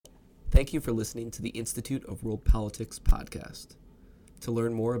Thank you for listening to the Institute of World Politics podcast. To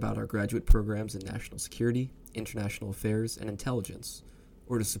learn more about our graduate programs in national security, international affairs, and intelligence,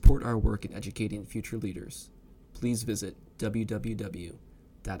 or to support our work in educating future leaders, please visit www.iwp.edu.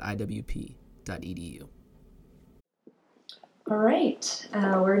 All right,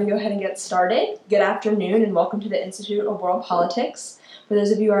 we're going to go ahead and get started. Good afternoon and welcome to the Institute of World Politics. For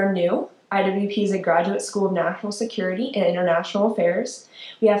those of you who are new, IWP is a graduate school of national security and international affairs.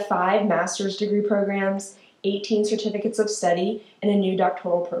 We have 5 master's degree programs, 18 certificates of study, and a new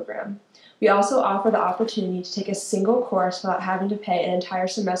doctoral program. We also offer the opportunity to take a single course without having to pay an entire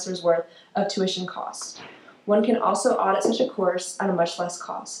semester's worth of tuition cost. One can also audit such a course at a much less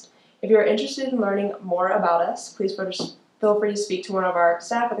cost. If you are interested in learning more about us, please feel free to speak to one of our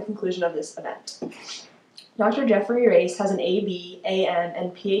staff at the conclusion of this event. Dr. Jeffrey Race has an AB, AM,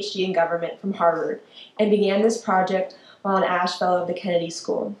 and PhD in government from Harvard and began this project while an Ash Fellow of the Kennedy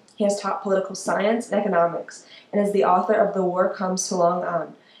School. He has taught political science and economics and is the author of The War Comes to Long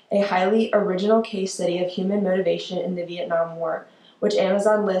An, a highly original case study of human motivation in the Vietnam War, which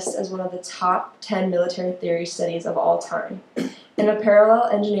Amazon lists as one of the top 10 military theory studies of all time. In a parallel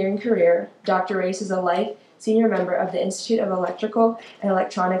engineering career, Dr. Race is a life senior member of the Institute of Electrical and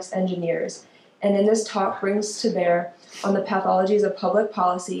Electronics Engineers, and in this talk brings to bear on the pathologies of public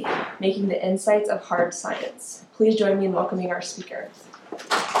policy, making the insights of hard science. Please join me in welcoming our speaker.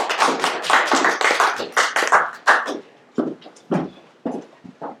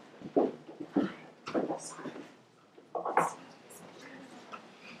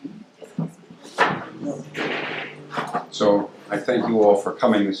 So I thank you all for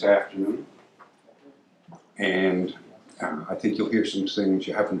coming this afternoon, and I think you'll hear some things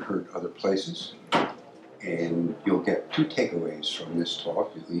you haven't heard other places, and you'll get 2 takeaways from this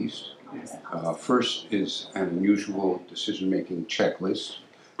talk at least. First is an unusual decision-making checklist,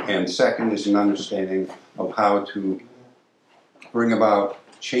 and second is an understanding of how to bring about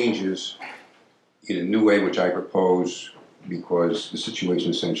changes in a new way, which I propose because the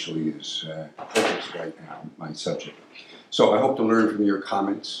situation essentially is hopeless right now, my subject. So I hope to learn from your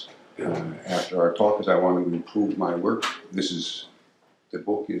comments after our talk, as I want to improve my work. The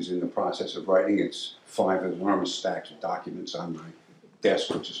book is in the process of writing. It's 5 enormous stacks of documents on my desk,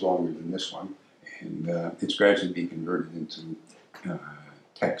 which is longer than this one, and it's gradually being converted into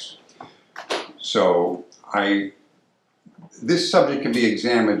text. So this subject can be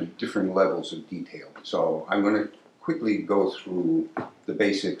examined at different levels of detail. So I'm going to quickly go through the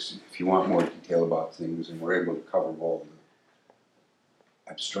basics if you want more detail about things, and we're able to cover all the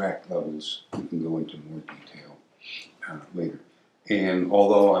abstract levels. We can go into more detail later. And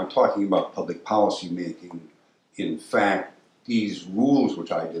although I'm talking about public policy making, in fact, these rules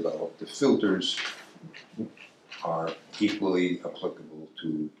which I developed, the filters, are equally applicable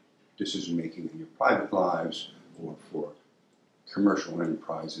to decision making in your private lives or for commercial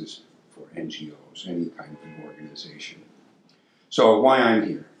enterprises, for NGOs, any kind of an organization. So why I'm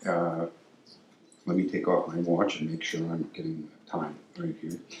here. Let me take off my watch and make sure I'm getting time right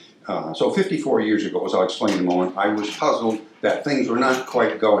here. So 54 years ago, as I'll explain in a moment, I was puzzled that things were not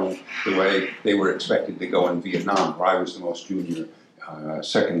quite going the way they were expected to go in Vietnam, where I was the most junior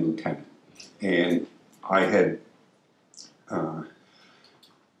second lieutenant. And I had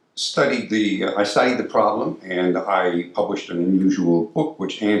studied the problem, and I published an unusual book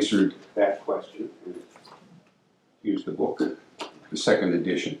which answered that question. Here's the book, the second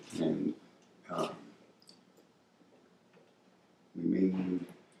edition, and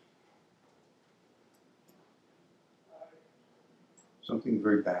something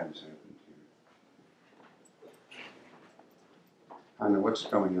very bad has happened here. Hannah, what's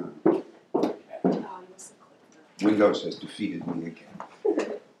going on? Windows has defeated me again.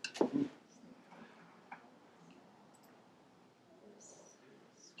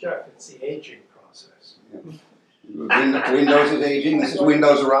 Jeff, it's the aging process. Yeah. Windows is aging. This is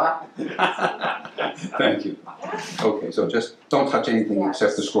Windows Rock. Thank you. Okay, so just don't touch anything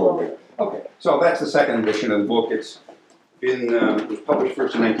except the scroll. Okay, so that's the second edition of the book. It was published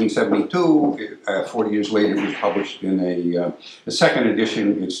first in 1972. 40 years later, it was published in a second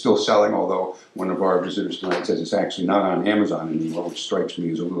edition. It's still selling, although one of our visitors tonight says it's actually not on Amazon anymore, which strikes me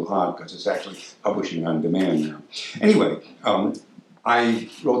as a little odd because it's actually publishing on demand now. Anyway, I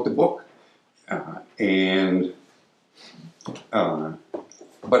wrote the book, and I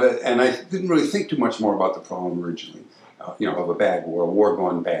didn't really think too much more about the problem originally. Of a bad war, a war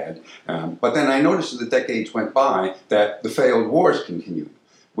gone bad. But then I noticed as the decades went by that the failed wars continued,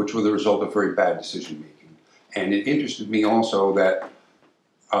 which were the result of very bad decision making. And it interested me also that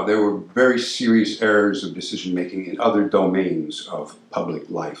there were very serious errors of decision making in other domains of public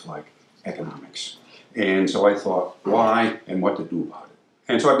life, like economics. And so I thought, why and what to do about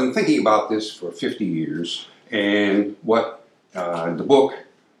it. And so I've been thinking about this for 50 years, and what the book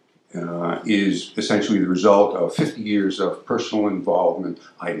is essentially the result of 50 years of personal involvement.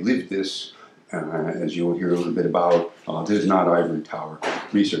 I lived this, as you'll hear a little bit about. This is not ivory tower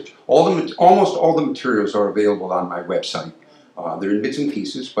research. Almost all the materials are available on my website. They're in bits and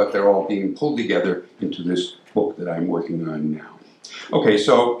pieces, but they're all being pulled together into this book that I'm working on now. Okay,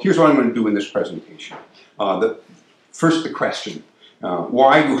 so here's what I'm going to do in this presentation. First, the question.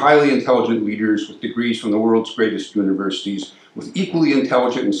 Why do highly intelligent leaders with degrees from the world's greatest universities, with equally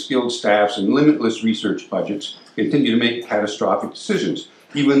intelligent and skilled staffs and limitless research budgets, continue to make catastrophic decisions,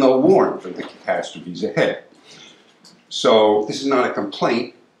 even though warned of the catastrophes ahead? So this is not a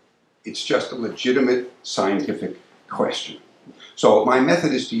complaint, it's just a legitimate scientific question. So my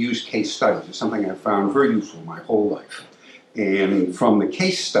method is to use case studies. It's something I've found very useful my whole life. And from the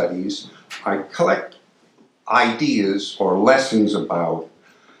case studies, I collect ideas or lessons about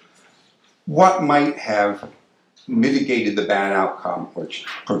what might have mitigated the bad outcome or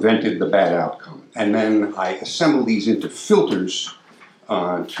prevented the bad outcome. And then I assemble these into filters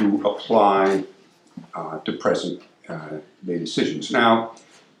to apply to present day decisions. Now,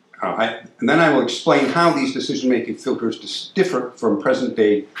 and then I will explain how these decision-making filters differ from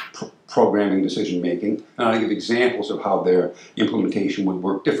present-day programming decision-making, and I'll give examples of how their implementation would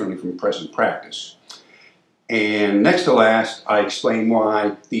work differently from present practice. And next to last, I explain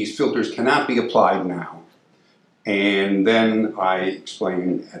why these filters cannot be applied now. And then I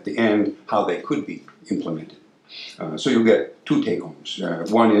explain at the end how they could be implemented. So you'll get two take-homes.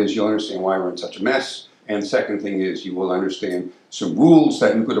 One is you'll understand why we're in such a mess, and the second thing is you will understand some rules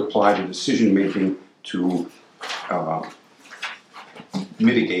that you could apply to decision-making to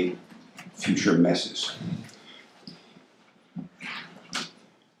mitigate future messes.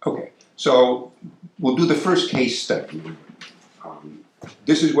 Okay, so we'll do the first case study.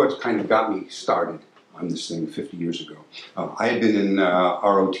 This is what kind of got me started on this thing 50 years ago. I had been in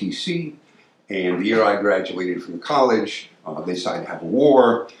ROTC, and the year I graduated from college, they decided to have a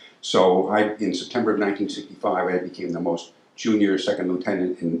war. So in September of 1965, I became the most junior second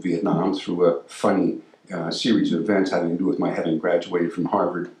lieutenant in Vietnam through a funny series of events having to do with my having graduated from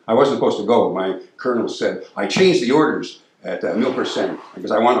Harvard. I wasn't supposed to go. My colonel said, I changed the orders at Milpersen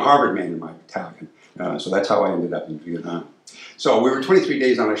because I want a Harvard man in my battalion. So that's how I ended up in Vietnam. So we were 23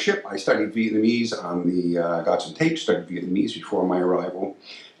 days on a ship. I studied Vietnamese on the, got some tapes, studied Vietnamese before my arrival.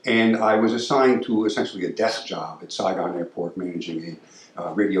 And I was assigned to essentially a desk job at Saigon Airport managing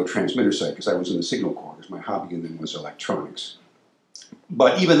a radio transmitter site because I was in the signal corps because my hobby in them was electronics.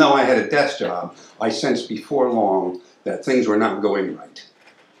 But even though I had a desk job, I sensed before long that things were not going right.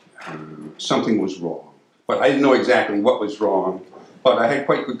 Something was wrong. But I didn't know exactly what was wrong. But I had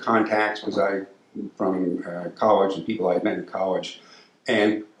quite good contacts because from college and people I had met in college.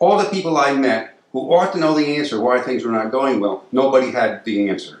 And all the people I met who ought to know the answer why things were not going well, nobody had the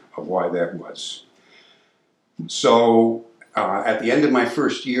answer of why that was. So at the end of my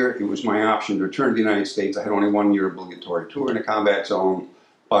first year, it was my option to return to the United States. I had only 1 year obligatory tour in a combat zone,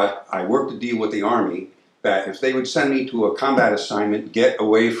 but I worked a deal with the Army that if they would send me to a combat assignment, get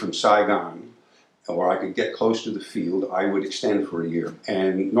away from Saigon, or I could get close to the field, I would extend for a year.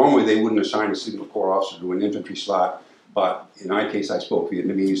 And normally they wouldn't assign a signal corps officer to an infantry slot, but in my case I spoke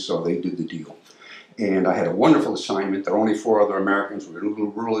Vietnamese, so they did the deal. And I had a wonderful assignment. There were only 4 other Americans. We were a little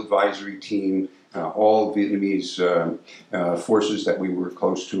rural advisory team, all Vietnamese forces that we were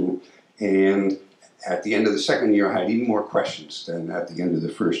close to. And at the end of the second year, I had even more questions than at the end of the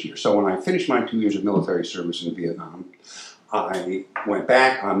first year. So when I finished my 2 years of military service in Vietnam, I went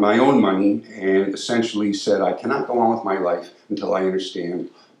back on my own money and essentially said, I cannot go on with my life until I understand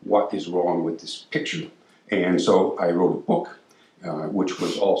what is wrong with this picture. And so I wrote a book, which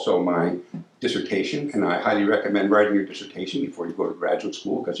was also my dissertation, and I highly recommend writing your dissertation before you go to graduate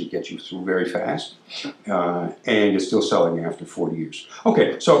school because it gets you through very fast, and it's still selling after 40 years.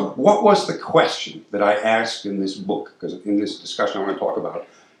 Okay, so what was the question that I asked in this book? Because in this discussion I want to talk about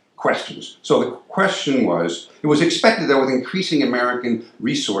questions. So the question was, it was expected that with increasing American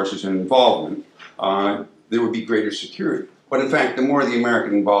resources and involvement, there would be greater security. But in fact, the more the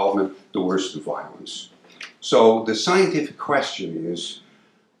American involvement, the worse the violence. So the scientific question is,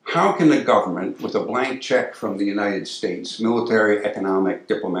 how can a government with a blank check from the United States, military, economic,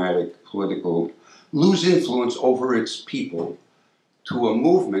 diplomatic, political, lose influence over its people to a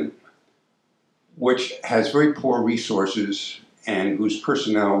movement which has very poor resources and whose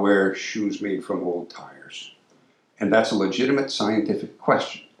personnel wear shoes made from old tires? And that's a legitimate scientific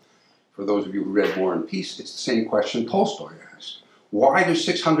question. For those of you who read War and Peace, it's the same question Tolstoy asked. Why do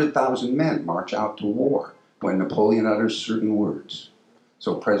 600,000 men march out to war when Napoleon utters certain words?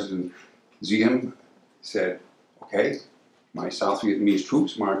 So President Diem said, okay, my South Vietnamese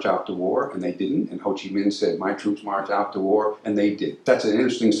troops march out to war, and they didn't. And Ho Chi Minh said, my troops march out to war, and they did. That's an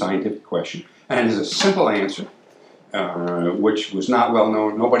interesting scientific question. And it is a simple answer, which was not well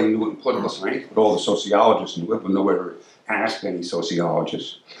known. Nobody knew it in political science, but all the sociologists knew it, but nobody ever asked any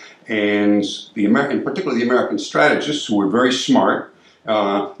sociologists. And in particular the American strategists, who were very smart,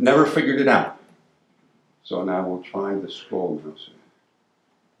 never figured it out. So now we'll try the scroll mouse.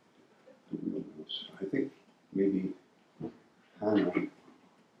 I think maybe Hannah.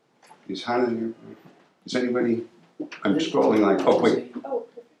 Is Hannah here? Is anybody? I'm scrolling like, oh wait.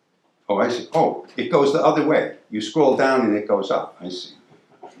 Oh, I see. Oh, it goes the other way. You scroll down and it goes up. I see.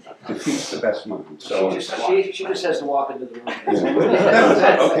 Defeats the best mind. So she just has to walk into the room.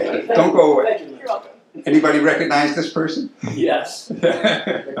 Yeah. Okay, don't go away. Thank you. You're welcome. Anybody recognize this person? Yes.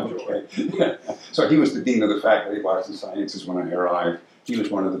 Okay. So he was the dean of the Faculty of Arts and Sciences when I arrived. He was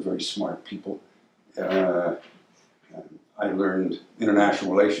one of the very smart people. I learned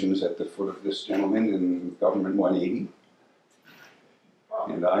international relations at the foot of this gentleman in Government 180.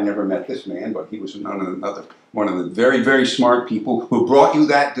 And I never met this man, but he was one of the very, very smart people who brought you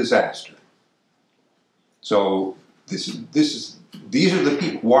that disaster. So these are the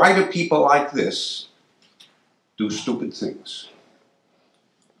people. Why do people like this do stupid things?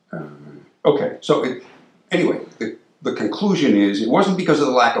 Okay, so anyway, the conclusion is it wasn't because of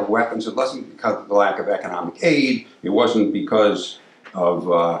the lack of weapons, it wasn't because of the lack of economic aid, it wasn't because of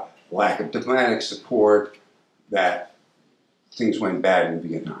lack of diplomatic support that things went bad in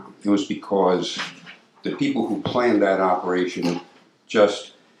Vietnam. It was because the people who planned that operation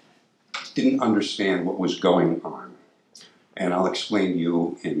just didn't understand what was going on. And I'll explain to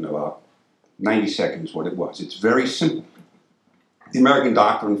you in about 90 seconds what it was. It's very simple. The American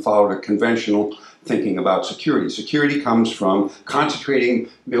doctrine followed a conventional thinking about security. Security comes from concentrating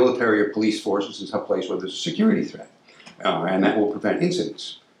military or police forces in some place where there's a security threat, and that will prevent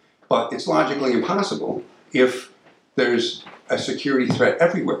incidents. But it's logically impossible if there's a security threat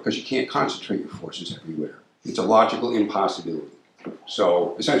everywhere, because you can't concentrate your forces everywhere. It's a logical impossibility.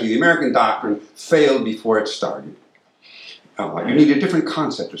 So essentially the American doctrine failed before it started. You need a different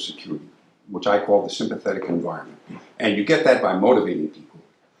concept of security, which I call the sympathetic environment. And you get that by motivating people.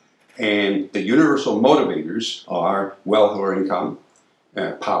 And the universal motivators are wealth or income,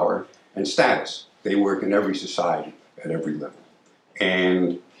 power, and status. They work in every society at every level.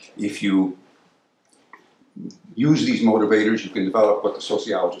 And if you use these motivators, you can develop what the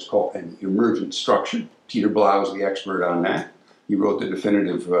sociologists call an emergent structure. Peter Blau is the expert on that. He wrote the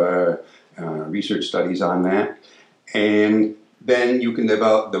definitive research studies on that. And then you can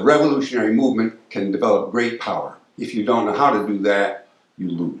develop, the revolutionary movement can develop great power. If you don't know how to do that, you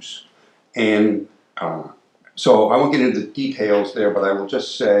lose. And so I won't get into the details there, but I will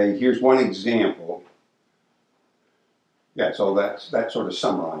just say, here's one example. Yeah, so that sort of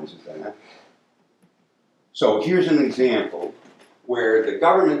summarizes that. So here's an example where the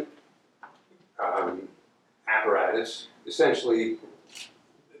government apparatus, essentially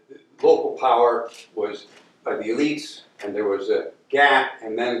local power was by the elites, and there was a gap,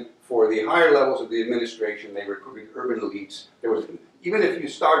 and then for the higher levels of the administration, they recruited urban elites. There was, even if you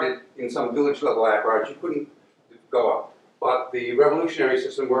started in some village level apparatus, you couldn't go up. But the revolutionary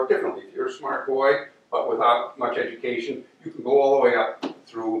system worked differently. If you're a smart boy, but without much education, you can go all the way up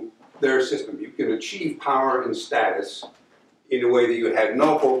through their system. You can achieve power and status in a way that you had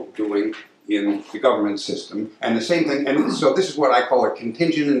no hope of doing in the government system. And the same thing, and so this is what I call a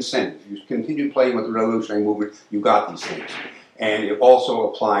contingent incentive. You continue playing with the revolutionary movement, you got these things. And it also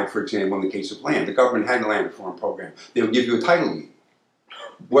applied, for example, in the case of land. The government had a land reform program. They would give you a title deed.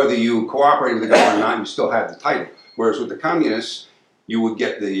 Whether you cooperated with the government or not, you still had the title. Whereas with the communists, you would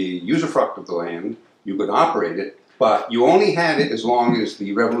get the usufruct of the land, you could operate it, but you only had it as long as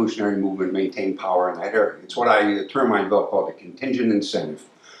the revolutionary movement maintained power in that area. It's what a term I developed called a contingent incentive.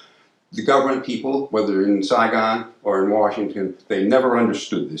 The government people, whether in Saigon or in Washington, they never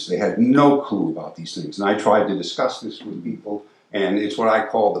understood this. They had no clue about these things. And I tried to discuss this with people, and it's what I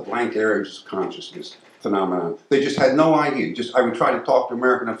call the blank areas of consciousness phenomenon. They just had no idea. I would try to talk to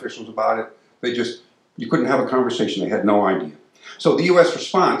American officials about it. You couldn't have a conversation. They had no idea. So the U.S.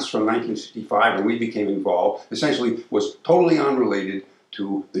 response from 1965, when we became involved, essentially was totally unrelated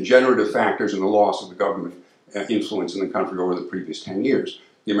to the generative factors and the loss of the government influence in the country over the previous 10 years.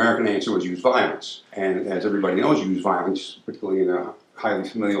 The American answer was use violence. And as everybody knows, use violence, particularly in a highly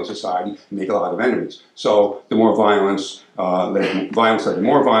familial society, make a lot of enemies. So the more violence led to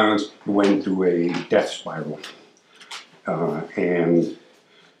more violence, we went through a death spiral. And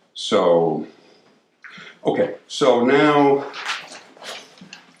so, okay, so now,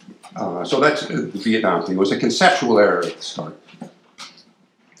 so that's the Vietnam thing. It was a conceptual error at the start.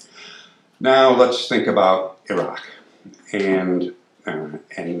 Now let's think about Iraq and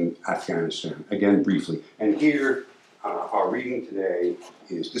Afghanistan, again briefly. And here, our reading today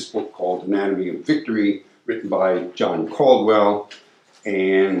is this book called Anatomy of Victory, written by John Caldwell.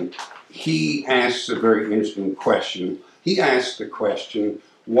 And he asks a very interesting question. He asks the question,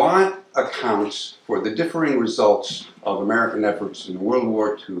 what accounts for the differing results of American efforts in World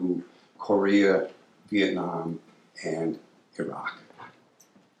War II, Korea, Vietnam, and Iraq?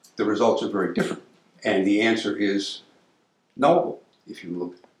 The results are very different. And the answer is knowable if you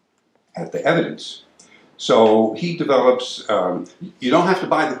look at the evidence. So he develops, you don't have to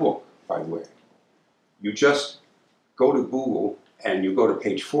buy the book, by the way. You just go to Google and you go to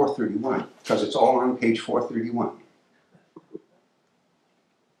page 431, because it's all on page 431.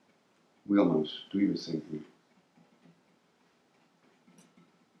 Wheelnose, do your thing here.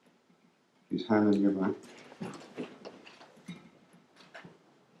 Is Hannah nearby? There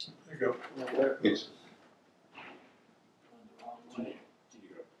you go. It's,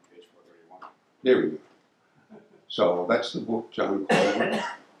 there we go. So that's the book, John Caldwell,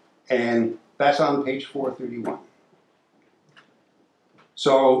 and that's on page 431.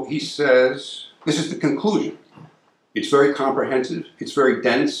 So he says, this is the conclusion. It's very comprehensive, it's very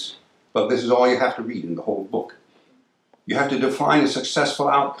dense, but this is all you have to read in the whole book. You have to define a successful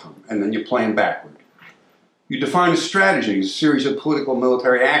outcome, and then you plan backward. You define a strategy, a series of political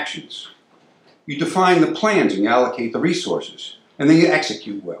military actions. You define the plans and you allocate the resources, and then you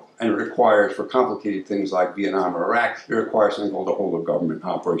execute well. And it requires, for complicated things like Vietnam or Iraq, it requires something called a whole of government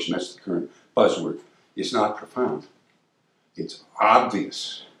operation. That's the current buzzword. It's not profound. It's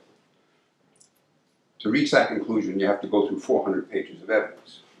obvious. To reach that conclusion, you have to go through 400 pages of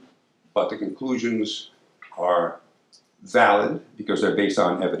evidence. But the conclusions are valid because they're based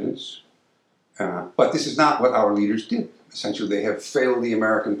on evidence. But this is not what our leaders did. Essentially, they have failed the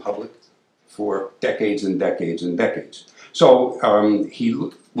American public for decades and decades and decades. So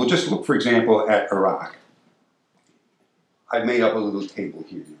we'll just look, for example, at Iraq. I made up a little table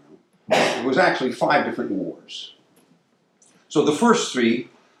here now. It was actually 5 different wars. So the first 3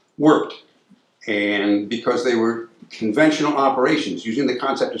 worked, and because they were conventional operations using the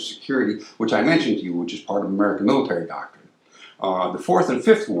concept of security, which I mentioned to you, which is part of American military doctrine. The 4th and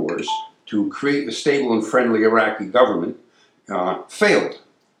 5th wars, to create a stable and friendly Iraqi government, failed.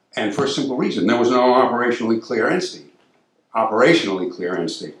 And for a simple reason, there was no operationally clear end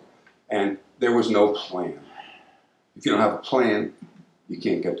state. And there was no plan. If you don't have a plan, you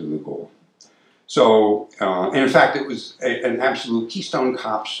can't get to the goal. So, and in fact, it was an absolute Keystone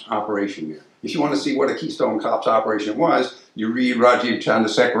Cops operation there. If you want to see what a Keystone Cops operation was, you read Rajiv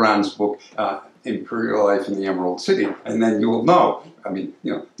Chandrasekaran's book, Imperial Life in the Emerald City, and then you'll know. I mean,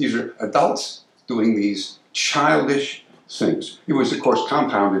 these are adults doing these childish things. It was, of course,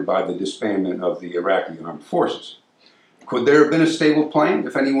 compounded by the disbandment of the Iraqi armed forces. Could there have been a stable plan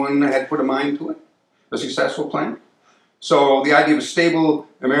if anyone had put a mind to it? A successful plan? So the idea of a stable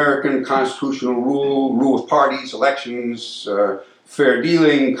American constitutional rule of parties, elections, fair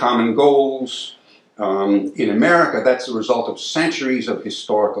dealing, common goals. In America, that's the result of centuries of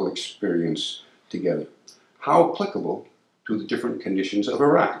historical experience together. How applicable to the different conditions of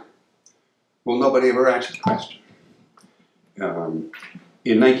Iraq? Well, nobody ever asked the question. In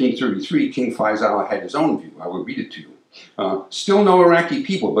 1933, King Faisal had his own view. I will read it to you. Still no Iraqi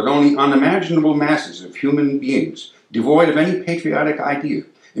people, but only unimaginable masses of human beings, devoid of any patriotic idea,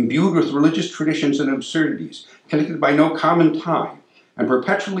 imbued with religious traditions and absurdities, connected by no common tie, and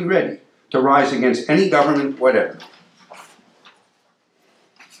perpetually ready to rise against any government whatever.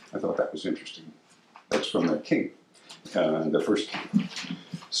 I thought that was interesting. That's from the king, the first king.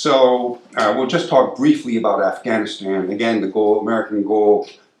 So we'll just talk briefly about Afghanistan. Again, the goal, American goal,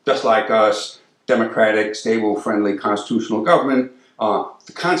 just like us, democratic, stable, friendly, constitutional government.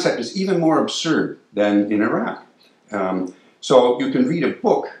 The concept is even more absurd than in Iraq. So you can read a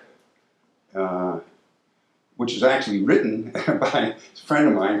book, which is actually written by a friend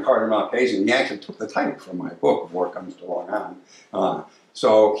of mine, Carter Malkasian. He actually took the title from my book, War Comes to Long Island.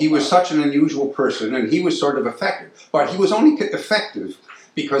 So he was such an unusual person, and he was sort of effective. But he was only effective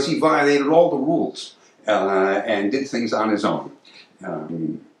because he violated all the rules and did things on his own.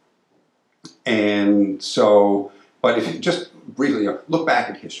 And so, but if you just briefly look back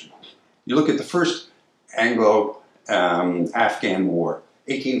at history, you look at the first Anglo-Afghan War,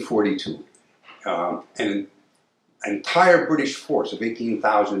 1842, and an entire British force of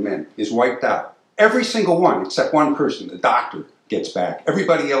 18,000 men is wiped out. Every single one, except one person, the doctor, gets back.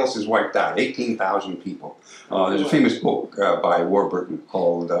 Everybody else is wiped out, 18,000 people. There's a famous book by Warburton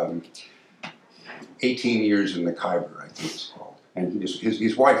called 18 Years in the Khyber, I think it's called. And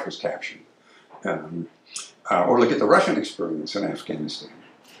his wife was captured. Or look at the Russian experience in Afghanistan.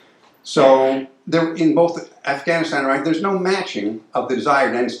 So there, in both Afghanistan and Iraq, there's no matching of the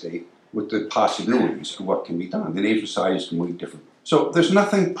desired end state with the possibilities of what can be done. The nature of society is completely different. So there's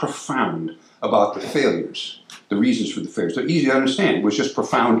nothing profound about the failures, the reasons for the failures. They're easy to understand. It was just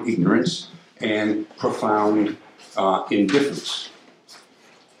profound ignorance and profound indifference.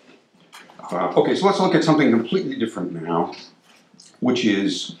 Okay, so let's look at something completely different now, which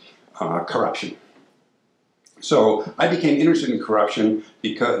is corruption. So I became interested in corruption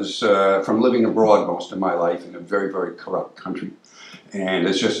because from living abroad most of my life in a very, very corrupt country, and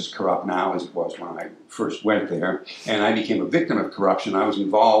it's just as corrupt now as it was when I first went there, and I became a victim of corruption. I was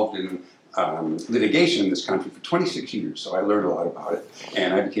involved in litigation in this country for 26 years, so I learned a lot about it,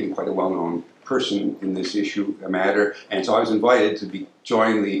 and I became quite a well-known person in this matter, and so I was invited to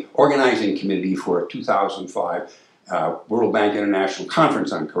join the organizing committee for a 2005 World Bank International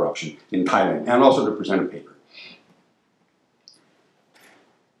Conference on Corruption in Thailand, and also to present a paper.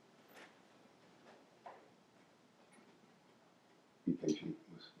 Be patient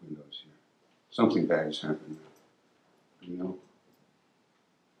with Windows here. Something bad has happened now. You know?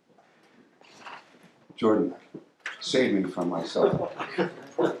 Jordan, save me from myself.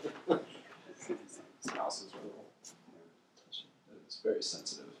 This mouse is really it's very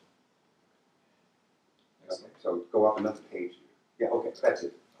sensitive. Okay, so go up another page. Yeah, okay, that's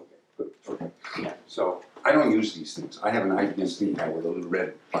it. Okay, good. Okay. Yeah. So I don't use these things. I have an IBM ThinkPad with a little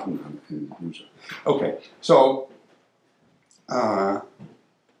red button on it in the user. Okay, so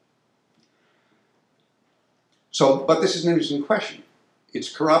but this is an interesting question. It's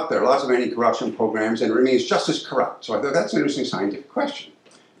corrupt. There are lots of anti-corruption programs, and it remains just as corrupt. So I thought that's an interesting scientific question.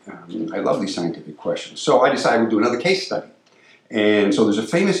 I love these scientific questions. So I decided we'd do another case study. And so there's a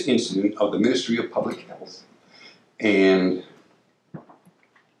famous incident of the Ministry of Public Health, and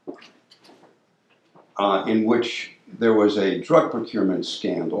in which there was a drug procurement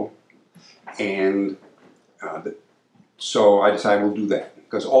scandal, and so I decided we'll do that,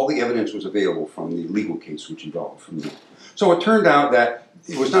 because all the evidence was available from the legal case which evolved from that. So it turned out that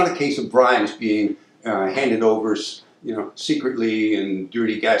it was not a case of bribes being handed over, secretly in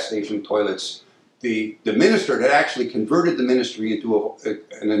dirty gas station toilets. The minister had actually converted the ministry into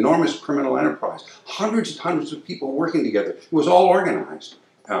an enormous criminal enterprise. Hundreds and hundreds of people working together. It was all organized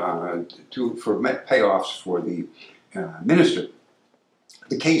for payoffs for the minister.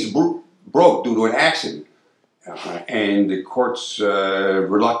 The case broke due to an accident, and the courts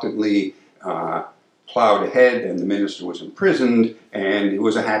reluctantly plowed ahead, and the minister was imprisoned, and it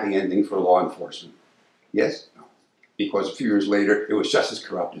was a happy ending for law enforcement. Yes? No. Because a few years later, it was just as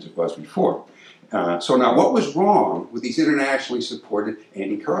corrupt as it was before. So now, what was wrong with these internationally supported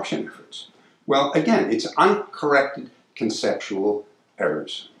anti-corruption efforts? Well, again, it's uncorrected conceptual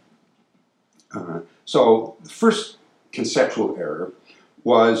errors. So the first conceptual error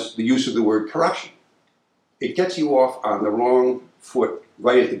was the use of the word corruption. It gets you off on the wrong foot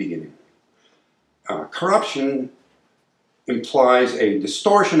right at the beginning. Corruption implies a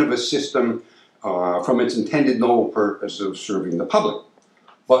distortion of a system from its intended noble purpose of serving the public.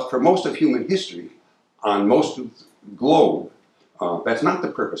 But for most of human history, on most of the globe, that's not the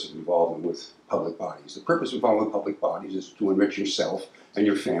purpose of involvement with public bodies. The purpose of involvement with public bodies is to enrich yourself and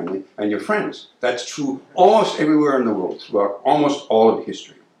your family and your friends. That's true almost everywhere in the world, throughout almost all of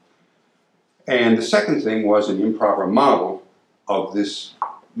history. And the second thing was an improper model of this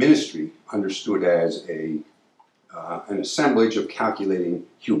ministry, understood as an assemblage of calculating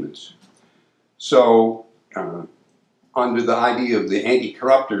humans. So, under the idea of the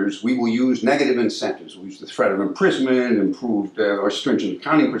anti-corruptors, we will use negative incentives. We'll use the threat of imprisonment, improved or stringent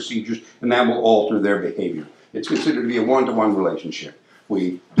accounting procedures, and that will alter their behavior. It's considered to be a one-to-one relationship.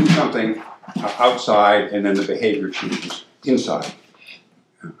 We do something outside, and then the behavior changes inside.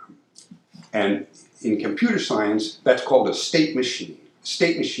 And in computer science, that's called a state machine. A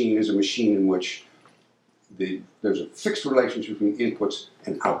state machine is a machine in which there's a fixed relationship between inputs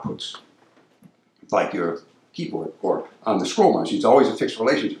and outputs, like your keyboard or on the scroll mouse. It's always a fixed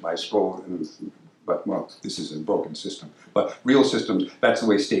relationship. I scroll, but well, this is a broken system. But real systems, that's the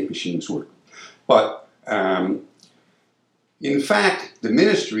way state machines work. But in fact, the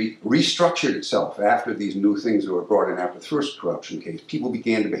ministry restructured itself after these new things that were brought in after the first corruption case. People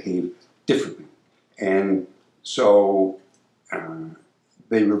began to behave differently. And so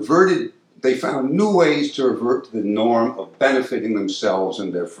they found new ways to revert to the norm of benefiting themselves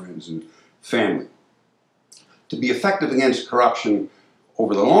and their friends and family. to be effective against corruption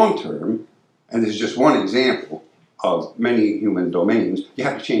over the long term, and this is just one example of many human domains, you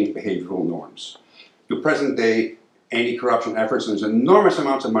have to change behavioral norms. The present day anti-corruption efforts, there's enormous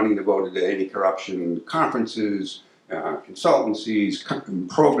amounts of money devoted to anti-corruption conferences, consultancies,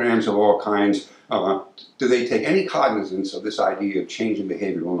 programs of all kinds. Do they take any cognizance of this idea of changing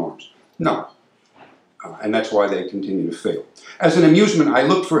behavioral norms? No. And that's why they continue to fail. As an amusement, I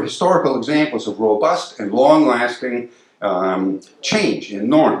looked for historical examples of robust and long-lasting change in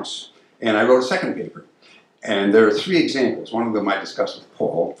norms. And I wrote a second paper. And there are 3 examples. One of them I discussed with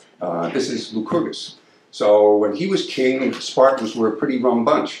Paul. This is Lycurgus. So when he was king, the Spartans were a pretty rum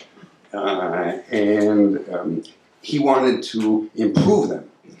bunch. He wanted to improve them.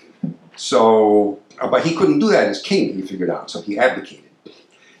 So, but he couldn't do that as king, he figured out. So he abdicated.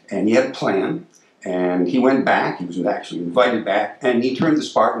 And he had a plan. And he went back, he was actually invited back, and he turned the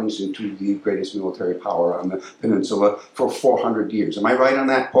Spartans into the greatest military power on the peninsula for 400 years. Am I right on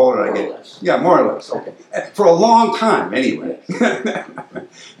that, Paul? More or less. Yeah, more or less, okay. For a long time, anyway.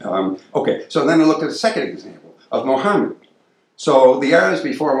 Okay, so then I look at a second example of Mohammed. So the eras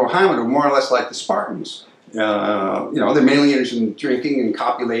before Mohammed were more or less like the Spartans. They're mainly interested in drinking and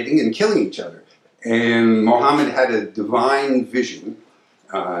copulating and killing each other. And Mohammed had a divine vision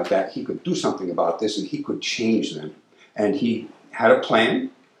that he could do something about this and he could change them. And he had a plan,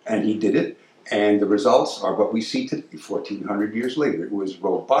 and he did it, and the results are what we see today, 1,400 years later. It was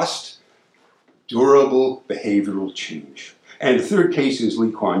robust, durable behavioral change. And the third case is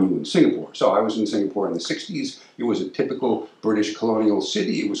Lee Kuan Yew in Singapore. So I was in Singapore in the 60s. It was a typical British colonial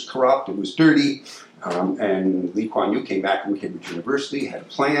city. It was corrupt, it was dirty, and Lee Kuan Yew came back from Cambridge University, had a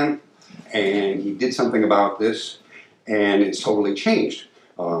plan, and he did something about this, and it's totally changed.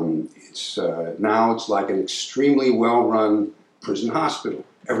 Now it's like an extremely well-run prison hospital.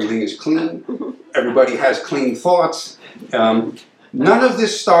 Everything is clean. Everybody has clean thoughts. None of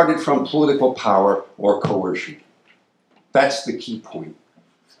this started from political power or coercion. That's the key point.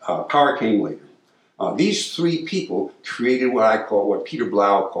 Power came later. These 3 people created what Peter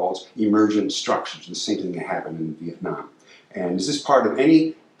Blau calls emergent structures, the same thing that happened in Vietnam. And is this part of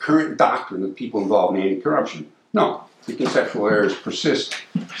any current doctrine of people involved in anti-corruption? No. The conceptual errors persist,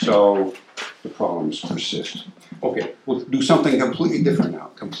 so the problems persist. Okay, we'll do something completely different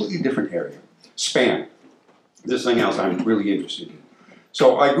now, completely different area. Spam. This is something else I'm really interested in.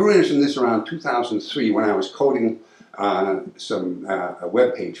 So I grew interested in this around 2003 when I was coding a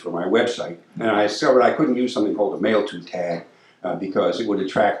web page for my website, and I discovered I couldn't use something called a mail-to tag because it would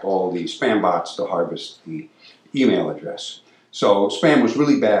attract all the spam bots to harvest the email address. So spam was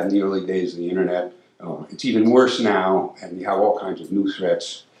really bad in the early days of the internet. It's even worse now, and you have all kinds of new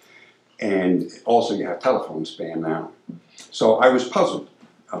threats. And also you have telephone spam now. So I was puzzled.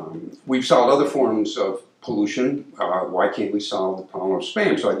 We've solved other forms of pollution. Why can't we solve the problem of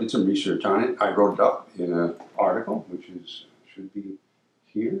spam? So I did some research on it. I wrote it up in an article, which should be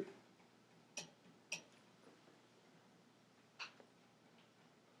here.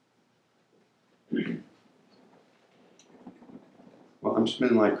 Well, I'm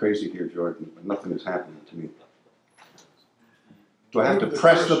spinning like crazy here, Jordan, but nothing is happening to me. Do I have to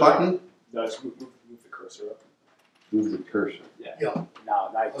press the button? No, just move the cursor up. Move the cursor. Yeah. Now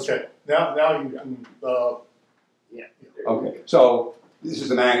Okay, now you can, Yeah. Okay, so this is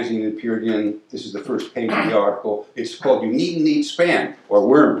the magazine it appeared in. This is the first page of the article. It's called You Needn't Eat Spam, or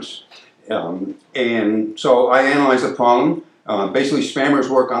Worms. And so I analyzed the problem. Basically, spammers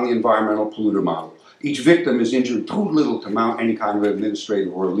work on the environmental polluter model. Each victim is injured too little to mount any kind of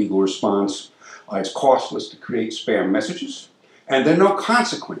administrative or legal response. It's costless to create spam messages. And there are no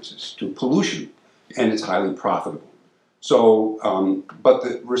consequences to pollution, and it's highly profitable. So, but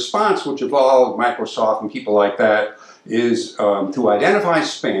the response which evolved, Microsoft and people like that, is to identify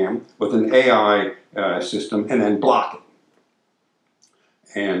spam with an AI system and then block it.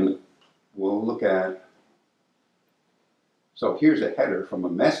 And we'll look at, so here's a header from a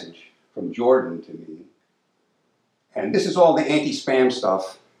message from Jordan to me. And this is all the anti-spam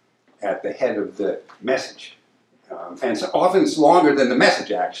stuff at the head of the message. And so often it's longer than the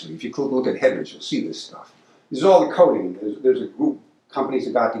message, actually. If you look at headers, you'll see this stuff. This is all the coding. There's a group of companies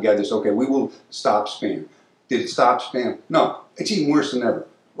that got together and said, okay, we will stop spam. Did it stop spam? No. It's even worse than ever.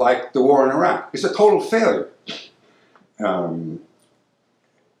 Like the war in Iraq. It's a total failure.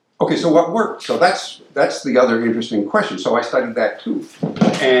 Okay, so what worked? So that's the other interesting question. So I studied that too.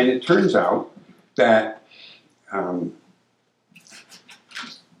 And it turns out that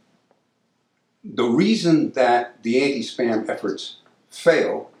the reason that the anti-spam efforts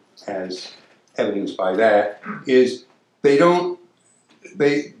fail, as evidenced by that, is the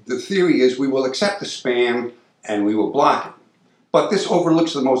theory is we will accept the spam and we will block it. But this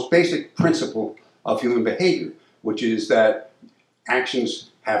overlooks the most basic principle of human behavior, which is that actions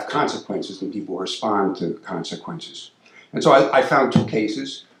have consequences and people respond to consequences. And so I found two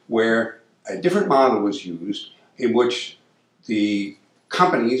cases where a different model was used in which the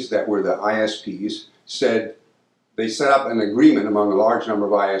companies that were the ISPs said they set up an agreement among a large number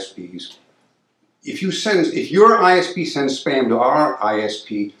of ISPs. If your ISP sends spam to our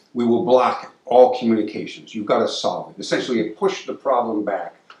ISP, we will block all communications. You've got to solve it. Essentially, it pushed the problem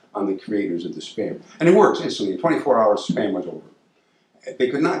back on the creators of the spam. And it works instantly. In 24 hours, spam was over. They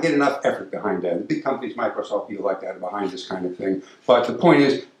could not get enough effort behind that. The big companies, Microsoft, people like that, are behind this kind of thing. But the point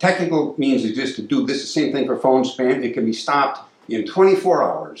is, technical means exist to do this. The same thing for phone spam. It can be stopped in 24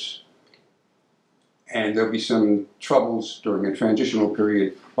 hours. And there'll be some troubles during a transitional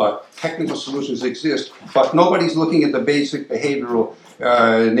period, but technical solutions exist. But nobody's looking at the basic behavioral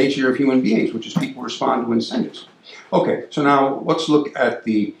nature of human beings, which is people respond to incentives. Okay, so now let's look at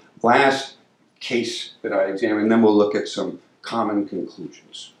the last case that I examined, and then we'll look at some common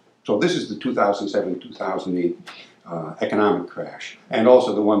conclusions. So this is the 2007-2008 economic crash, and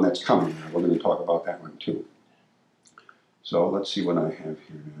also the one that's coming now. We're going to talk about that one too. So let's see what I have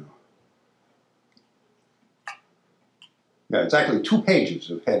here now. Yeah, it's actually 2 pages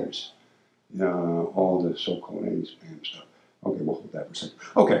of headers, all the so-called anti-spam stuff. Okay, we'll hold that for a second.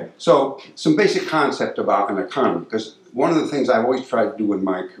 Okay, so some basic concept about an economy, because one of the things I've always tried to do in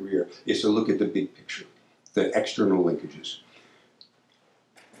my career is to look at the big picture, the external linkages,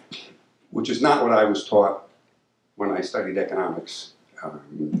 which is not what I was taught when I studied economics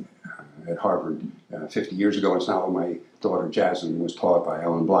at Harvard 50 years ago. It's not what my daughter Jasmine was taught by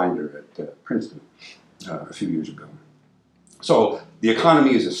Ellen Blinder at Princeton a few years ago. So the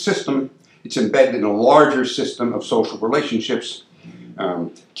economy is a system. It's embedded in a larger system of social relationships.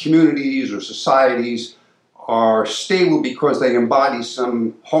 Communities or societies are stable because they embody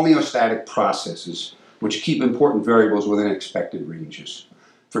some homeostatic processes which keep important variables within expected ranges.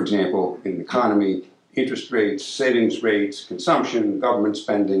 For example, in the economy, interest rates, savings rates, consumption, government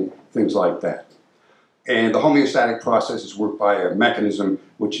spending, things like that. And the homeostatic process is worked by a mechanism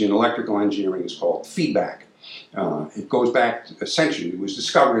which in electrical engineering is called feedback. It goes back a century. It was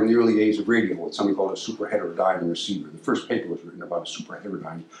discovered in the early days of radio with something called a superheterodyne receiver. The first paper was written about a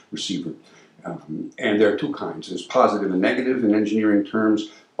superheterodyne receiver. And there are 2 kinds. There's positive and negative in engineering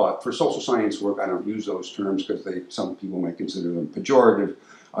terms, but for social science work, I don't use those terms because some people might consider them pejorative.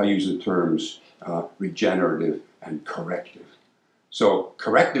 I use the terms regenerative and corrective. So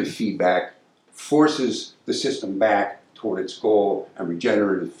corrective feedback forces the system back toward its goal, and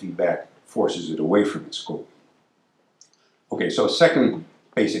regenerative feedback forces it away from its goal. Okay, so second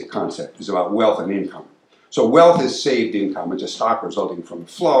basic concept is about wealth and income. So wealth is saved income. It's a stock resulting from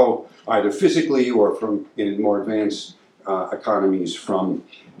flow, either physically or from, in more advanced economies, from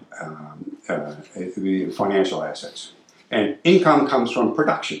financial assets. And income comes from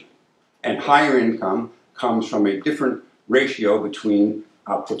production. And higher income comes from a different ratio between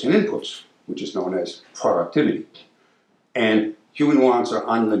outputs and inputs, which is known as productivity. And human wants are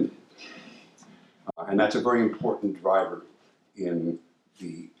unlimited. And that's a very important driver in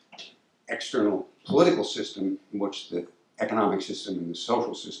the external political system in which the economic system and the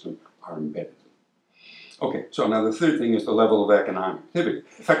social system are embedded. Okay, so now the third thing is the level of economic activity,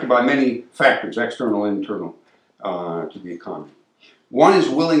 affected by many factors, external and internal, to the economy. One is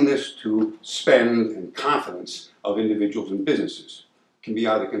willingness to spend and confidence of individuals and businesses. It can be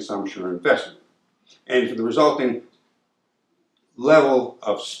either consumption or investment. And for the resulting level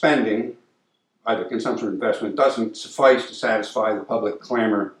of spending, either consumption or investment, doesn't suffice to satisfy the public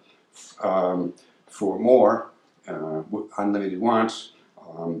clamor for more, unlimited wants,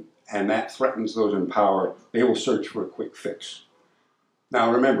 and that threatens those in power. They will search for a quick fix.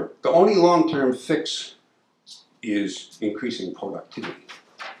 Now remember, the only long-term fix is increasing productivity,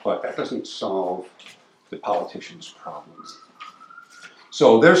 but that doesn't solve the politicians' problems.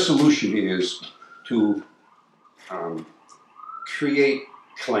 So their solution is to create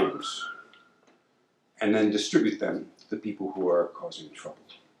claims and then distribute them to the people who are causing trouble.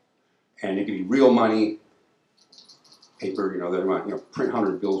 And it can be real money, paper, they might print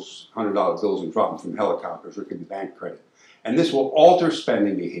 $100 bills and drop them from helicopters, or it could be bank credit. And this will alter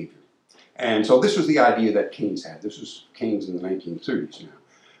spending behavior. And so this was the idea that Keynes had. This was Keynes in the 1930s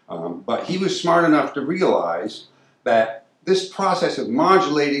now. But he was smart enough to realize that this process of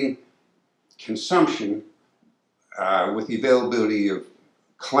modulating consumption with the availability of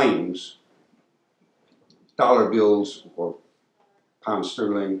claims, dollar bills or pound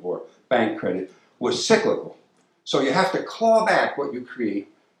sterling or bank credit, was cyclical. So you have to claw back what you create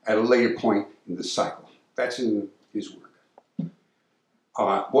at a later point in the cycle. That's in his work.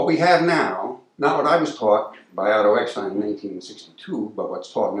 What we have now, not what I was taught by Otto Eckstein in 1962, but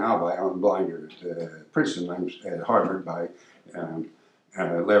what's taught now by Alan Blinder at Princeton, I was at Harvard by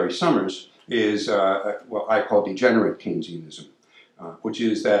Larry Summers, is what I call degenerate Keynesianism, which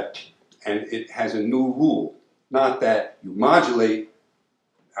is that, and it has a new rule, not that you modulate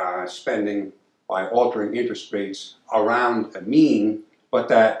spending by altering interest rates around a mean, but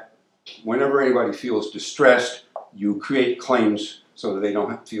that whenever anybody feels distressed, you create claims so that they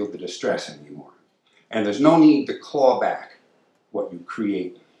don't feel the distress anymore. And there's no need to claw back what you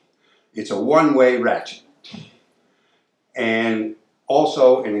create. It's a one-way ratchet. And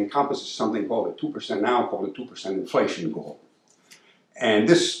also, it encompasses something called a 2% now, called a 2% inflation goal. And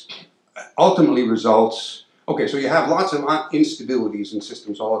this ultimately results, okay, so you have lots of instabilities in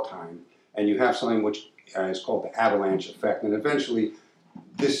systems all the time, and you have something which is called the avalanche effect, and eventually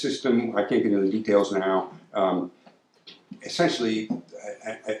this system, I can't get into the details now, essentially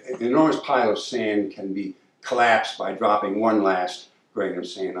an enormous pile of sand can be collapsed by dropping one last grain of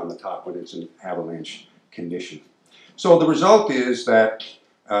sand on the top when it's an avalanche condition. So the result is that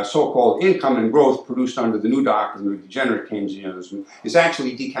so-called income and growth produced under the new doctrine of degenerate Keynesianism is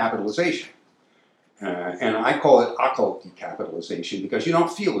actually decapitalization. And I call it occult decapitalization because you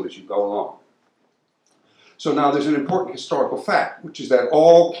don't feel it as you go along. So now there's an important historical fact, which is that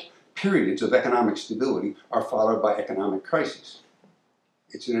all periods of economic stability are followed by economic crises.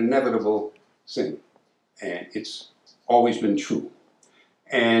 It's an inevitable thing, and it's always been true.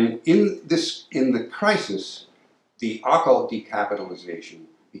 And in the crisis, the occult decapitalization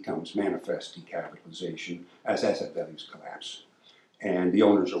becomes manifest decapitalization as asset values collapse, and the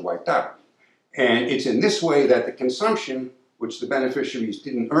owners are wiped out. And it's in this way that the consumption, which the beneficiaries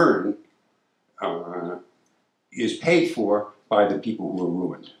didn't earn, is paid for by the people who were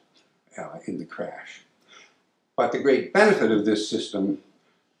ruined in the crash. But the great benefit of this system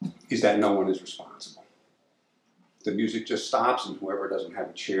is that no one is responsible. The music just stops, and whoever doesn't have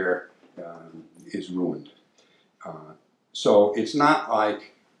a chair is ruined. So it's not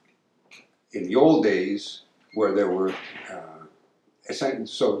like in the old days where there were,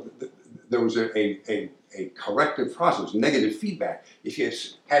 there was a corrective process, negative feedback. If you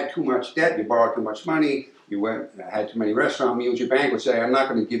had too much debt, you borrowed too much money, you had too many restaurant meals, your bank would say, I'm not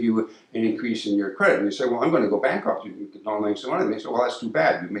going to give you an increase in your credit. And you say, well, I'm going to go bankrupt. You can only make some money. And they say, well, that's too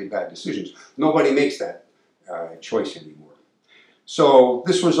bad. You made bad decisions. Nobody makes that choice anymore. So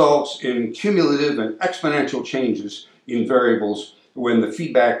this results in cumulative and exponential changes in variables when the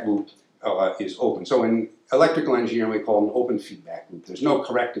feedback loop is open. So in electrical engineering, we call it an open feedback loop. There's no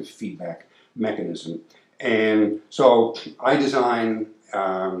corrective feedback mechanism. And so I design,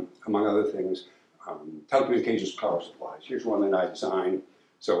 among other things, telecommunications power supplies. Here's one that I designed.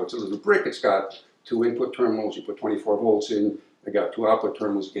 So it's a little brick. It's got 2 input terminals. You put 24 volts in. I got 2 output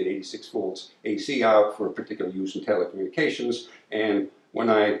terminals. You get 86 volts AC out for a particular use in telecommunications. And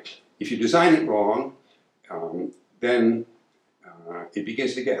if you design it wrong, then it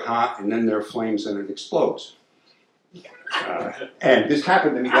begins to get hot, and then there are flames, and it explodes. And this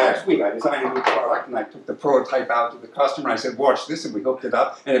happened to me last week. I designed a new product, and I took the prototype out to the customer. I said, watch this, and we hooked it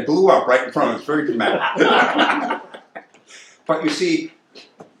up, and it blew up right in front of us. Very dramatic. But you see,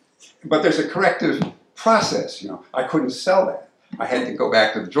 but there's a corrective process. I couldn't sell that. I had to go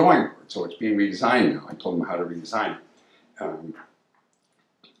back to the drawing board, so it's being redesigned now. I told them how to redesign it.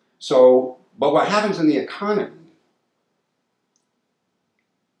 But what happens in the economy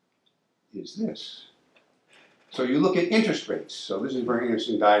is this. So you look at interest rates. So this is a very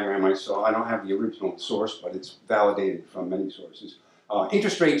interesting diagram I saw. I don't have the original source, but it's validated from many sources.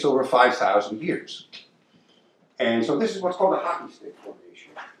 Interest rates over 5,000 years. And so this is what's called a hockey stick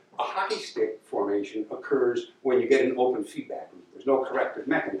formation. A hockey stick formation occurs when you get an open feedback loop. There's no corrective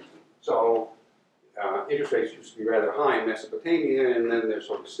mechanism. So interest rates used to be rather high in Mesopotamia, and then they're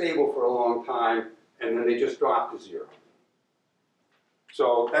sort of stable for a long time, and then they just drop to 0.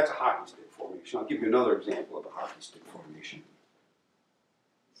 So that's a hockey stick formation. I'll give you another example of a hockey stick formation.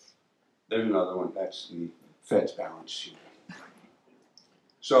 There's another one. That's the Fed's balance sheet.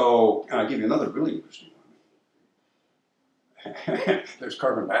 So I'll give you another really interesting one. There's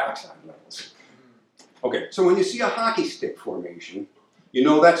carbon dioxide levels. Okay, so when you see a hockey stick formation, you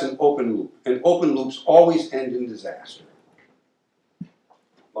know that's an open loop. And open loops always end in disaster.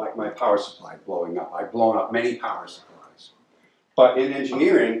 Like my power supply blowing up. I've blown up many power supplies. But in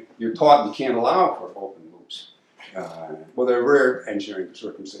engineering, you're taught you can't allow for open loops. Well, there are rare engineering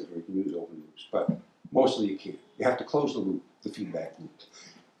circumstances where you can use open loops, but mostly you can't. You have to close the loop, the feedback loop.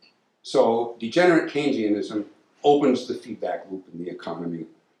 So degenerate Keynesianism opens the feedback loop in the economy,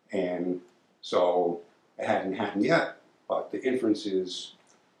 and It hadn't happened yet, but the inference is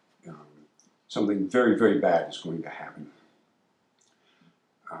something very, very bad is going to happen.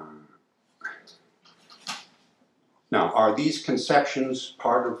 Now, are these conceptions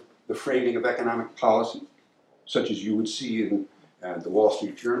part of the framing of economic policy, such as you would see in the Wall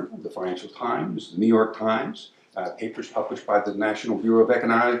Street Journal, the Financial Times, the New York Times, papers published by the National Bureau of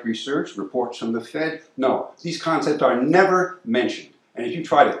Economic Research, reports from the Fed? No, these concepts are never mentioned. And if you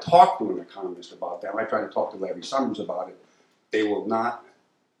try to talk to an economist about them, I try to talk to Larry Summers about it, they will not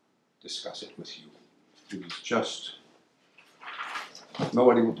discuss it with you. It is just,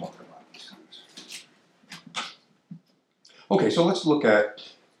 nobody will talk about these things. Okay, so let's look at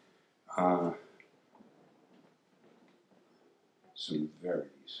some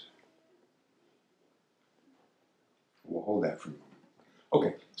verities. We'll hold that for a moment.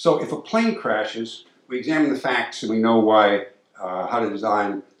 Okay, so if a plane crashes, we examine the facts and we know why, how to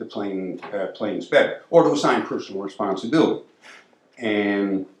design the planes better, or to assign personal responsibility.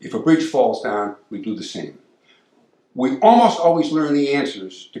 And if a bridge falls down, we do the same. We almost always learn the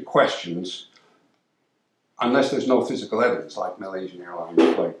answers to questions unless there's no physical evidence, like Malaysian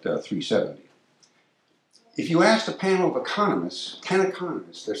Airlines Flight 370. If you asked a panel of economists, 10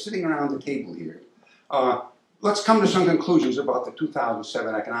 economists, they're sitting around the table here, let's come to some conclusions about the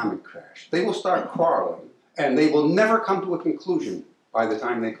 2007 economic crash. They will start quarreling, and they will never come to a conclusion by the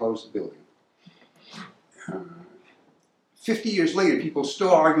time they close the building. 50 years later, people are still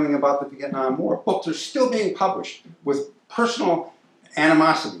arguing about the Vietnam War. Books are still being published with personal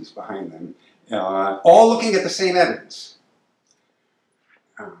animosities behind them, all looking at the same evidence.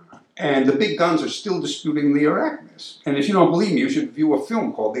 And the big guns are still disputing the Iraq mess. And if you don't believe me, you should view a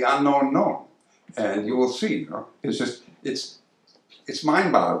film called The Unknown Known, and you will see. You know, it's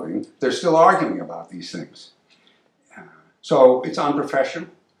mind-boggling. They're still arguing about these things. So it's unprofessional.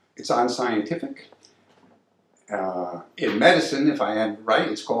 It's unscientific. In medicine, if I am right,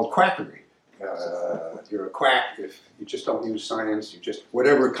 it's called quackery. You're a quack if you just don't use science. You just,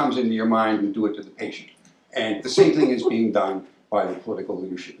 whatever comes into your mind, you do it to the patient. And the same thing is being done by the political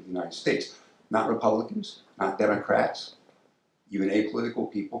leadership of the United States. Not Republicans, not Democrats, even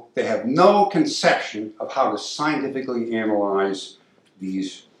apolitical people. They have no conception of how to scientifically analyze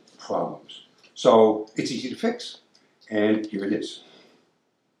these problems. So it's easy to fix, and here it is.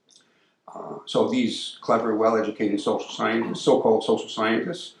 So these clever, well-educated social scientists, so-called social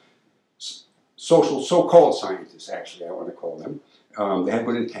scientists, so-called scientists, actually, I want to call them, they have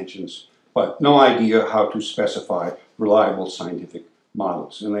good intentions, but no idea how to specify reliable scientific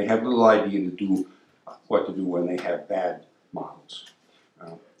models. And they have little idea to do what to do when they have bad models.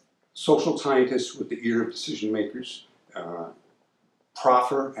 Social scientists with the ear of decision makers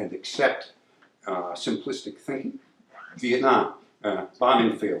proffer and accept simplistic thinking. Vietnam,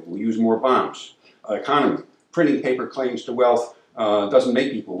 bombing failed, we'll use more bombs. Economy, printing paper claims to wealth doesn't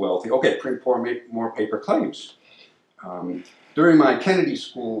make people wealthy. Okay, print more paper claims. During my Kennedy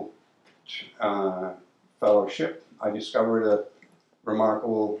School fellowship, I discovered a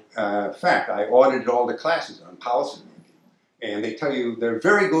remarkable fact. I audited all the classes on policy making, and they tell you they're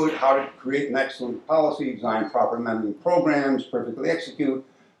very good how to create an excellent policy, design proper amendment programs, perfectly execute,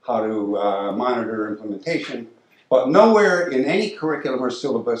 how to monitor implementation, but nowhere in any curriculum or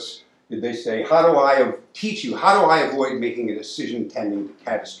syllabus did they say, how do I teach you, how do I avoid making a decision tending to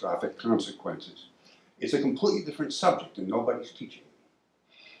catastrophic consequences? It's a completely different subject and nobody's teaching.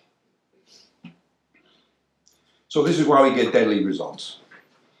 So this is why we get deadly results.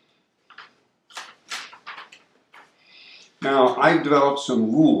 Now, I've developed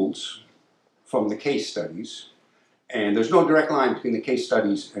some rules from the case studies, and there's no direct line between the case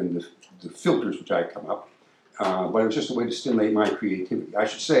studies and the filters which I come up, but it was just a way to stimulate my creativity. I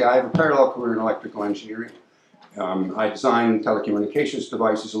should say I have a parallel career in electrical engineering. I design telecommunications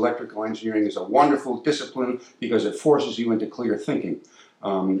devices. Electrical engineering is a wonderful discipline because it forces you into clear thinking.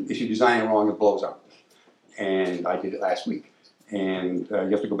 If you design it wrong, it blows up. And I did it last week. And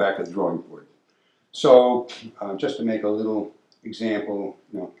you have to go back to the drawing board. So just to make a little example,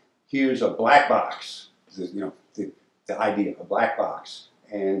 here's a black box. The idea, a black box.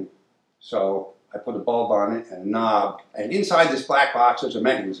 And so I put a bulb on it and a knob, and inside this black box there's a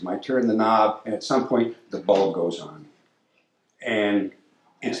mechanism. I turn the knob, and at some point the bulb goes on. And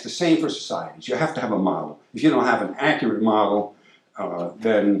it's the same for societies. You have to have a model. If you don't have an accurate model,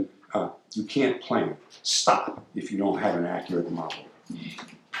 then you can't plan. Stop if you don't have an accurate model.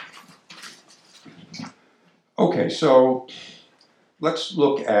 Okay, so let's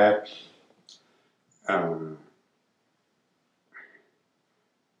look at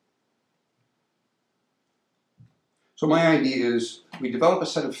So my idea is we develop a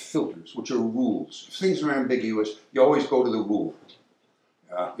set of filters, which are rules. If things are ambiguous, you always go to the rule.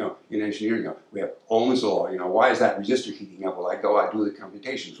 In engineering, we have Ohm's law. Why is that resistor heating up? Well, I do the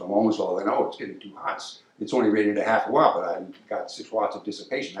computations from Ohm's law. Then, it's getting too hot. It's only rated at half a watt, but I've got 6 watts of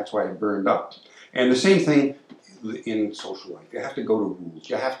dissipation. That's why it burned up. And the same thing in social life. You have to go to rules.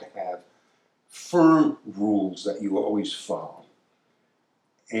 You have to have firm rules that you always follow.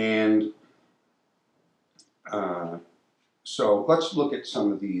 And so let's look at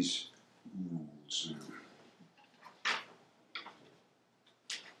some of these rules now.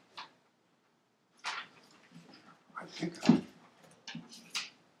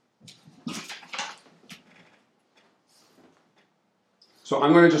 So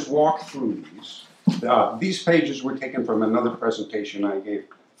I'm going to just walk through these. These pages were taken from another presentation I gave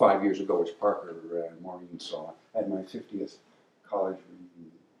 5 years ago, which Parker and Maureen saw at my 50th college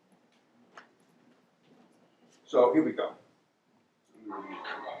reunion. So here we go.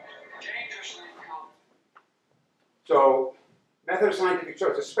 So, method of scientific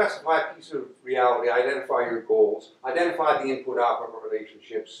choice, to specify a piece of reality, identify your goals, identify the input-output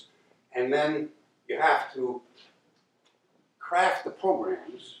relationships, and then you have to craft the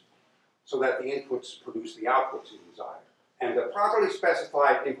programs so that the inputs produce the outputs you desire. And the properly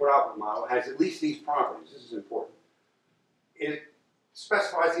specified input-output model has at least these properties. This is important. It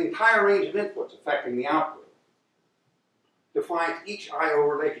specifies the entire range of inputs affecting the output, defines each I/O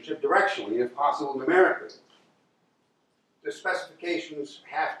relationship directionally, and if possible numerically. The specifications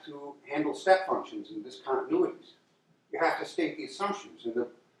have to handle step functions and discontinuities. You have to state the assumptions and the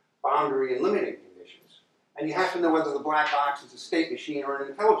boundary and limiting conditions. And you have to know whether the black box is a state machine or an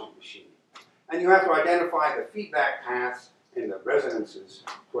intelligent machine. And you have to identify the feedback paths and the resonances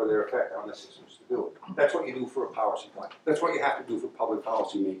for their effect on the system's stability. That's what you do for a power supply. That's what you have to do for public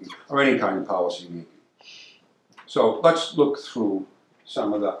policy making or any kind of policy making. So let's look through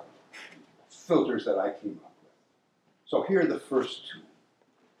some of the filters that I came up with. So here are the first two.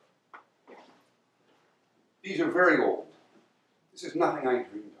 These are very old. This is nothing I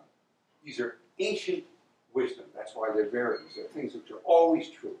dreamed of. These are ancient wisdom. That's why they're verities. They're things which are always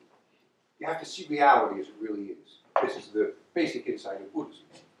true. You have to see reality as it really is. This is the basic insight of Buddhism.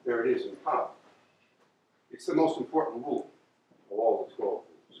 There it is in power. It's the most important rule of all the 12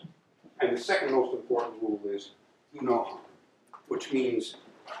 rules. And the second most important rule is do no harm, which means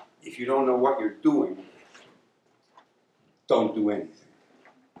if you don't know what you're doing, don't do anything.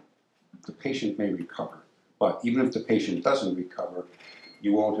 The patient may recover, but even if the patient doesn't recover,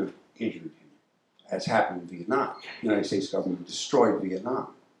 you won't have injured him, as happened in Vietnam. The United States government destroyed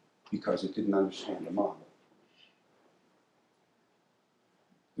Vietnam because it didn't understand the model.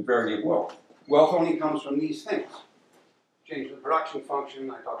 The verity of wealth. Wealth only comes from these things. Change the production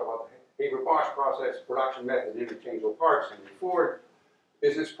function. I talk about the Haber-Bosch process, production method, interchangeable parts, Henry Ford.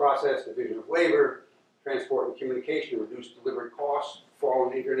 Business process, division of labor, transport and communication, reduce delivered costs, fall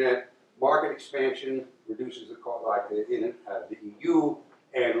in internet, market expansion, reduces the cost, like the EU,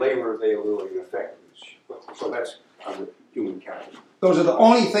 and labor availability and effectiveness. So that's under human capital. Those are the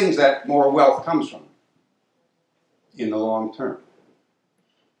only things that more wealth comes from in the long term.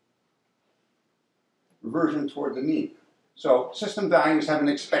 Reversion toward the mean. So system values have an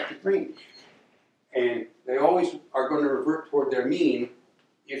expected range. And they always are going to revert toward their mean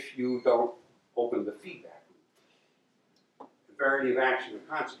if you don't open the feedback loop. The verity of action and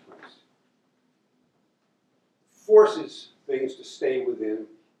consequence forces things to stay within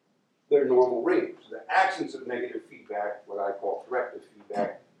their normal range. The absence of negative feedback, what I call corrective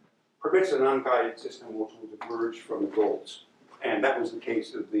feedback, permits an unguided system which will diverge from the goals. And that was the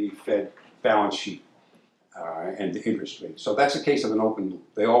case of the Fed balance sheet and the interest rate. So that's a case of an open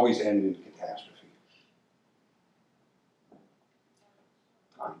loop. They always end in catastrophe.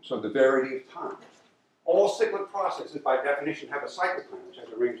 Time. So the verity of time. All cyclic processes, by definition, have a cycle time, which has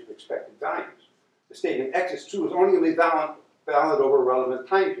a range of expected values. The statement X is true is only going to be valid over a relevant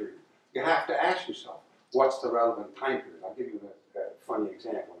time period. You have to ask yourself, what's the relevant time period? I'll give you a funny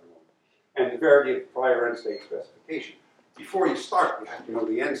example in a moment. And the verity of prior end state specification. Before you start, you have to know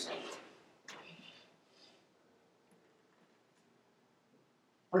the end state.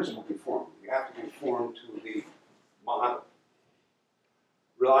 Principle conformity. You have to conform to the model.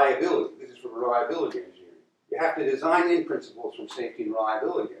 Reliability. This is for reliability engineering. You have to design in principles from safety and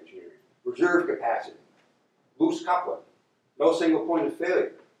reliability engineering. Reserve capacity. Loose coupling. No single point of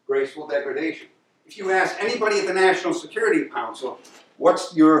failure. Graceful degradation. If you ask anybody at the National Security Council,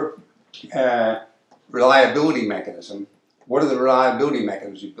 what's your reliability mechanism? What are the reliability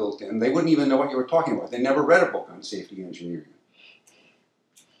mechanisms you built in? They wouldn't even know what you were talking about. They never read a book on safety engineering.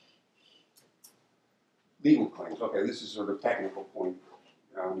 legal claims. Okay, this is sort of a technical point.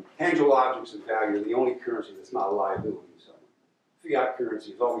 Tangible objects of value are the only currency that's not a liability. So fiat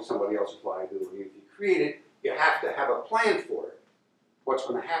currency is always somebody else's liability. If you create it, you have to have a plan for it. What's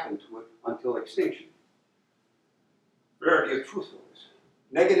going to happen to it until extinction. Verity of truthfulness.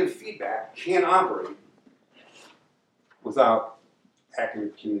 Negative feedback can't operate without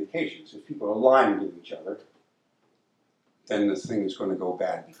accurate communications. If people are lying to each other, then the thing is going to go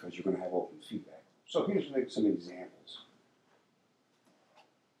bad because you're going to have open feedback. So here's some examples.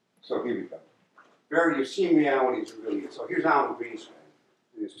 So here we go. Verity of seeing reality as it really is. So here's Alan Greenspan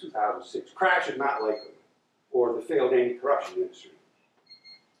in his 2006. Crash is not likely. Or the failed anti-corruption industry.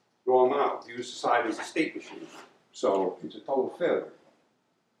 Wrong model. Views society as a state machine. So it's a total failure.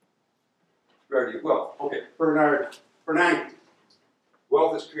 Verity of wealth. Okay, Bernanke.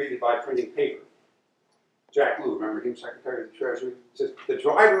 Wealth is created by printing paper. Jack Lew, remember him, Secretary of the Treasury, says the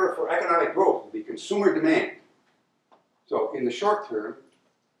driver for economic growth will be consumer demand. So in the short term,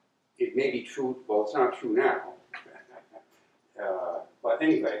 it may be true, well, it's not true now. But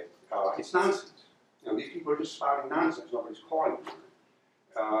anyway, it's nonsense. You know, these people are just spouting nonsense. Nobody's calling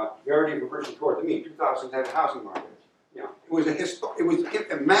them. Verity of reversion toward the mean, 2010 housing market. You know, it was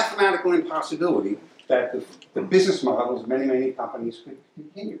a mathematical impossibility that the business models of many companies could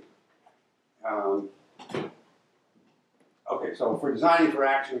continue. Okay, so for designing for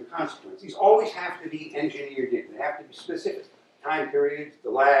action and consequence, these always have to be engineered in. They have to be specific. Time periods, the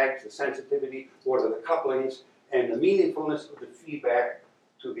lags, the sensitivity, what are the couplings, and the meaningfulness of the feedback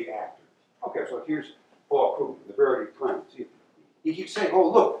to the actor. Okay, so here's Paul Krugman, the Verity of climate. He keeps saying, oh,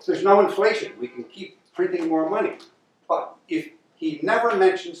 look, there's no inflation. We can keep printing more money. But if he never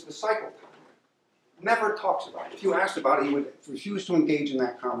mentions the cycle time, never talks about it. If you asked about it, he would refuse to engage in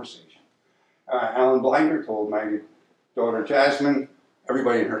that conversation. Alan Blinder told my daughter Jasmine,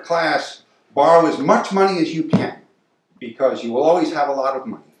 everybody in her class, borrow as much money as you can because you will always have a lot of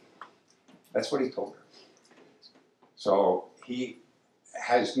money. That's what he told her. So he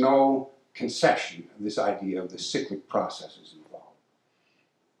has no conception of this idea of the cyclic processes involved.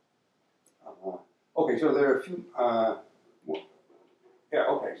 Okay, so there are a few,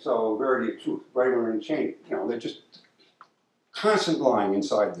 so verity of truth, right or in chain, you know, they're just constant lying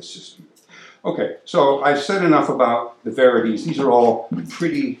inside the system. Okay, so I've said enough about the verities. These are all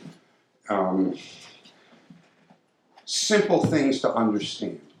pretty simple things to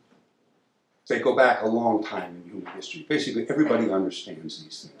understand. They go back a long time in human history. Basically, everybody understands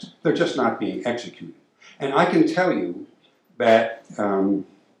these things. They're just not being executed. And I can tell you that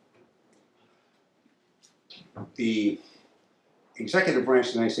the executive branch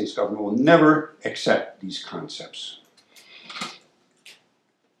of the United States government will never accept these concepts.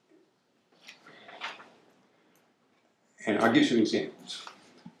 And I'll give you some examples.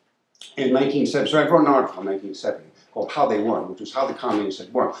 In 1970, so I wrote an article in 1970 called How They Won, which was how the communists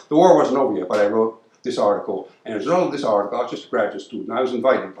had won. The war wasn't over yet, but I wrote this article. And as a result of this article, I was just a graduate student. I was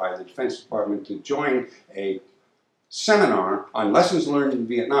invited by the Defense Department to join a seminar on lessons learned in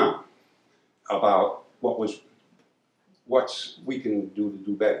Vietnam about what we can do to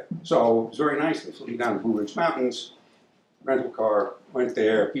do better. So it was very nice. They flew me down to Blue Ridge Mountains, rental car, went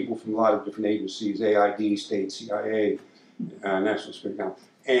there, people from a lot of different agencies, AID, state, CIA, National Security Council.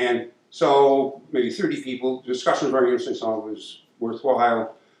 And so maybe 30 people, the discussion was very interesting, so it was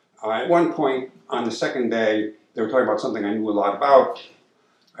worthwhile. At one point on the second day, they were talking about something I knew a lot about.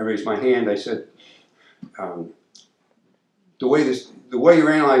 I raised my hand, I said, the way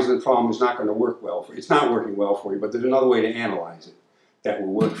you're analyzing the problem is not going to work well for you. It's not working well for you, but there's another way to analyze it that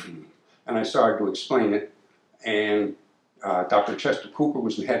will work for you. And I started to explain it, and Dr. Chester Cooper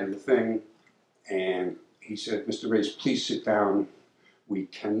was the head of the thing, and he said, Mr. Reyes, please sit down. We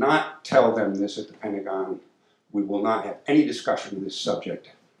cannot tell them this at the Pentagon. We will not have any discussion of this subject.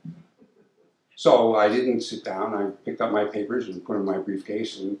 So I didn't sit down. I picked up my papers and put them in my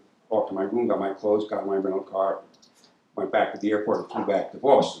briefcase and walked to my room, got my clothes, got my rental car, went back to the airport and flew back to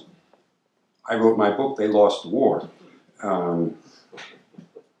Boston. I wrote my book, They Lost the War.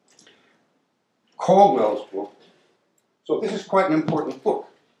 Caldwell's book. So this is quite an important book.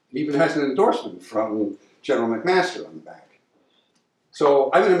 It even has an endorsement from General McMaster on the back.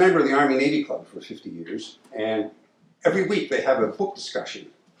 So I've been a member of the Army-Navy Club for 50 years, and every week they have a book discussion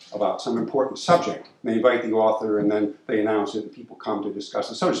about some important subject. They invite the author, and then they announce it, and people come to discuss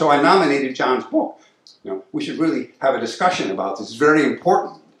the subject. So I nominated John's book. You know, we should really have a discussion about this. It's very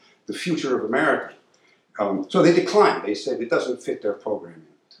important, the future of America. So they declined. They said it doesn't fit their programming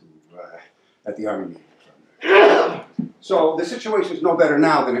at the Army-Navy Club. So the situation is no better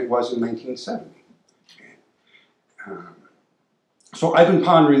now than it was in 1970. So I've been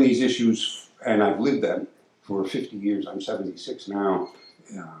pondering these issues and I've lived them for 50 years. I'm 76 now.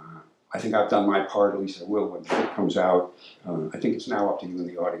 I think I've done my part, at least I will when the book comes out. I think it's now up to you in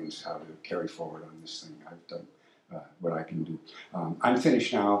the audience how to carry forward on this thing. I've done what I can do. I'm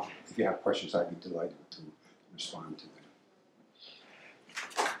finished now. If you have questions, I'd be delighted to respond to them.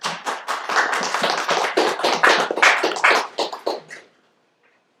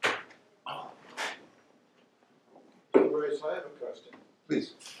 Bryce, I have a question.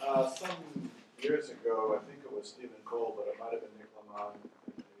 Please. Some years ago, I think it was Stephen Cole, but it might have been Nick Lemon,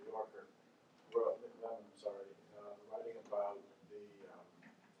 the New Yorker, writing about the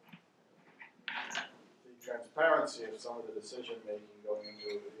transparency of some of the decision making going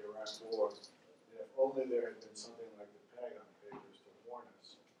into the Iraq War. And if only there had been something like the Pentagon Papers to warn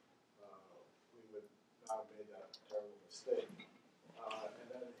us, we would not have made that terrible mistake. And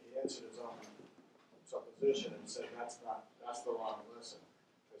then he answered his own supposition and said that's the wrong lesson.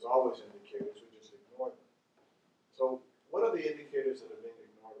 There's always indicators, we just ignore them. So what are the indicators that are being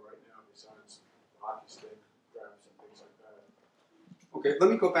ignored right now besides hockey stick graphs and things like that? Okay, let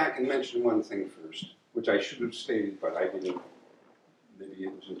me go back and mention one thing first, which I should have stated, but I didn't. Maybe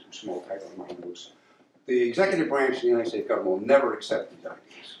it was in too small title in my notes. The executive branch of the United States government will never accept these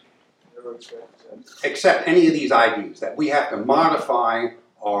ideas. Never Accept any of these ideas that we have to modify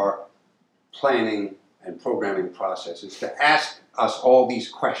our planning and programming processes to ask us all these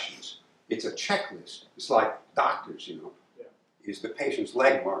questions. It's a checklist. It's like doctors, you know. Yeah. Is the patient's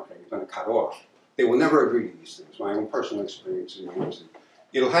leg marked? Are you going to cut off? They will never agree to these things. My own personal experience in my own thing.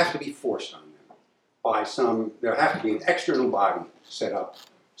 It'll have to be forced on them by some. There have to be an external body set up.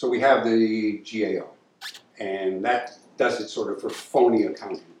 So we have the GAO, and that does it sort of for phony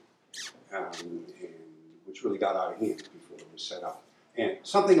accounting, which really got out of hand before it was set up. And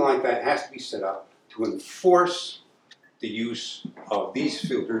something like that has to be set up to enforce the use of these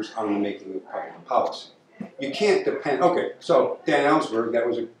filters on the making of public policy. You can't depend, okay, so Dan Ellsberg, that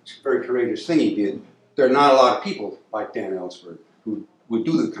was a very courageous thing he did. There are not a lot of people like Dan Ellsberg who would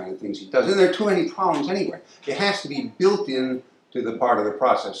do the kind of things he does. And there are too many problems anyway. It has to be built in to the part of the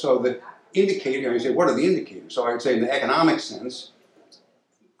process. So the indicator, you say, what are the indicators? So I would say in the economic sense,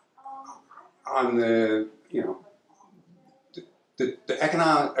 on the, you know, the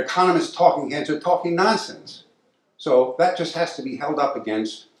economist talking heads are talking nonsense. So that just has to be held up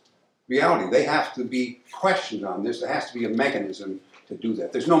against reality. They have to be questioned on this. There has to be a mechanism to do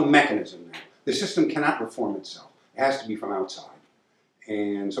that. There's no mechanism now. The system cannot reform itself. It has to be from outside.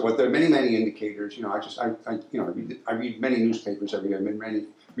 And so, there are many, many indicators. You know, I read many newspapers every day.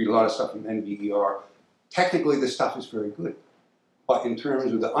 Read a lot of stuff from NVER. Technically, this stuff is very good, but in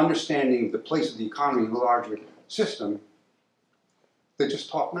terms of the understanding of the place of the economy in the larger system, they just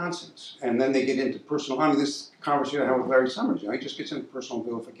talk nonsense. And then they get into personal. I mean, this conversation I had with Larry Summers. You know, he just gets into personal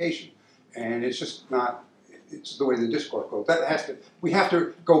vilification, and it's just not. It's the way the discourse goes. We have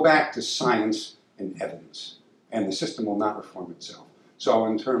to go back to science and evidence, and the system will not reform itself. So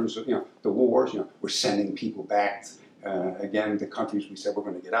in terms of, you know, the wars, you know, we're sending people back, again, the countries we said we're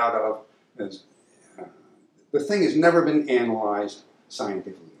going to get out of. The thing has never been analyzed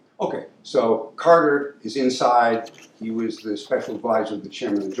scientifically. Okay, so Carter is inside. He was the special advisor of the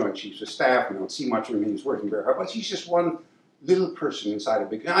chairman of the Joint Chiefs of Staff. We don't see much of him. He's working very hard, but he's just one little person inside a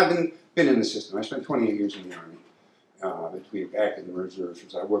big. I've been in the system. I spent 28 years in the Army, between active and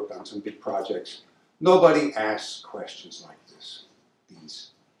reserves. I worked on some big projects. Nobody asks questions like this.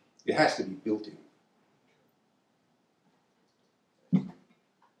 It has to be built in.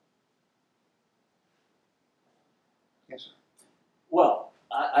 Yes, sir. Well,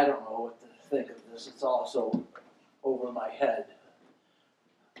 I don't know what to think of this. It's all so over my head.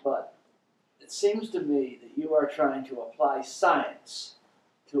 But it seems to me that you are trying to apply science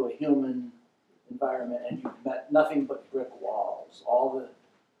to a human environment, and you've met nothing but brick walls all the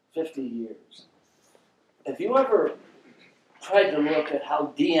 50 years. Have you ever tried to look at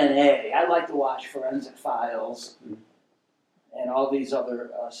how DNA, I like to watch Forensic Files and all these other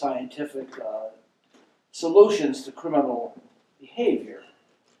scientific solutions to criminal behavior.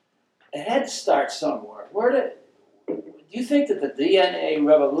 It had to start somewhere. Do you think that the DNA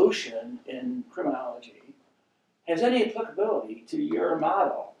revolution in criminology has any applicability to your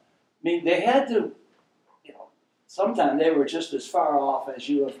model? I mean, they had to, you know, sometimes they were just as far off as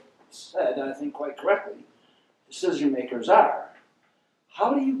you have said, and I think quite correctly, decision makers are.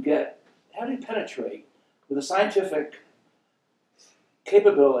 How do you penetrate with a scientific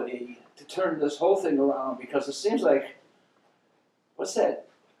capability to turn this whole thing around? Because it seems like, what's that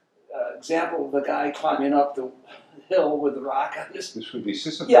example of the guy climbing up the hill with the rock on this. This would be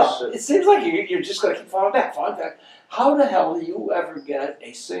Sisyphus. Yeah, it seems like you're just going to keep falling back. How the hell do you ever get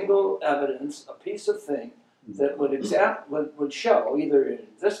a single evidence, a piece of thing that would show either in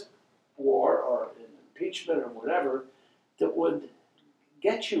this war or in impeachment or whatever that would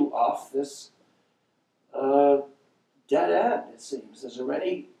get you off this dead end? It seems.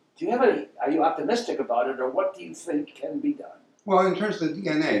 Do you have any? Are you optimistic about it, or what do you think can be done? Well, in terms of the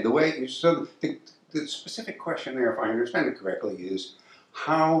DNA, the specific question there, if I understand it correctly, is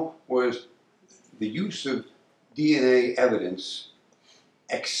how was the use of DNA evidence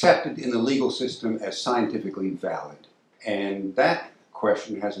accepted in the legal system as scientifically valid? And that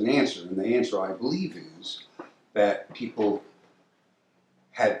question has an answer, and the answer, I believe, is that people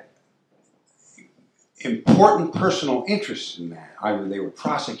had important personal interests in that. Either they were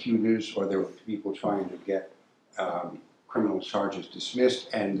prosecutors or they were people trying to get criminal charges dismissed,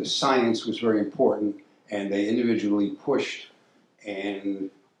 and the science was very important, and they individually pushed,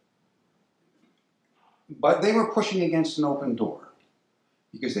 but they were pushing against an open door,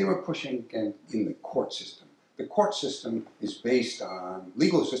 because they were pushing in the court system. The court system is based on,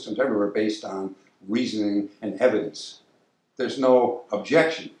 legal systems everywhere are based on reasoning and evidence. There's no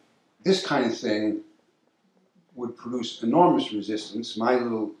objection. This kind of thing would produce enormous resistance. My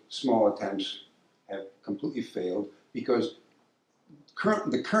little small attempts have completely failed, because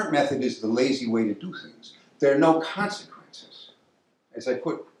the current method is the lazy way to do things. There are no consequences. As I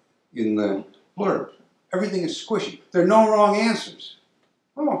put in the blurb, everything is squishy. There are no wrong answers.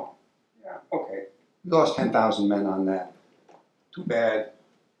 Oh, yeah, okay. We lost 10,000 men on that. Too bad.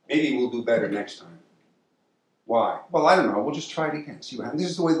 Maybe we'll do better next time. Why? Well, I don't know. We'll just try it again. See what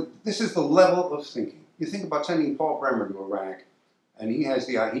happens. This is the level of thinking. You think about sending Paul Bremer to Iraq, and he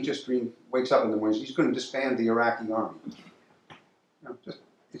just wakes up in the morning, he's going to disband the Iraqi army.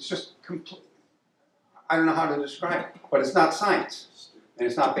 It's just complete. I don't know how to describe it, but it's not science, and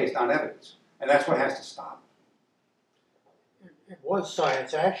it's not based on evidence, and that's what has to stop. It was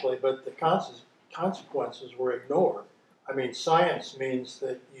science, actually, but the consequences were ignored. I mean, science means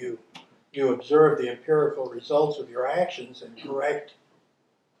that you observe the empirical results of your actions and correct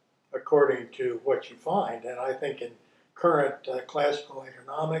according to what you find. And I think in current classical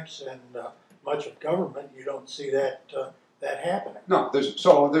economics and much of government, you don't see that happening. No,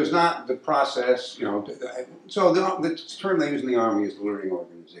 there's not the process, so the term they use in the Army is the learning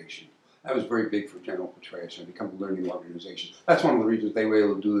organization. That was very big for General Petraeus, and become a learning organization. That's one of the reasons they were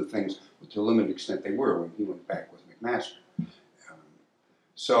able to do the things to a limited extent they were when he went back with McMaster.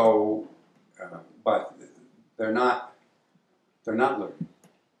 But they're not learning.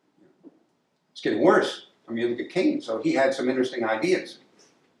 It's getting worse. I mean, look at Keynes. So he had some interesting ideas.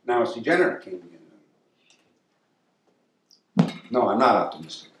 Now it's degenerate Keynes. No, I'm not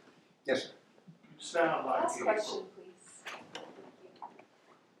optimistic. Yes, sir. You sound like Last question, please.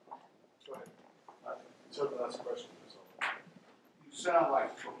 Go ahead. So the last question. You sound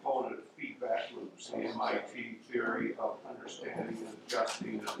like a proponent of feedback loops, the MIT theory of understanding and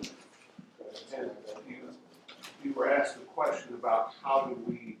adjusting. And you were asked a question about how do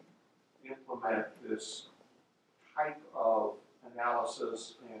we implement this type of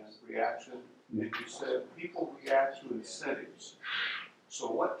analysis and reaction. And you said people react to incentives.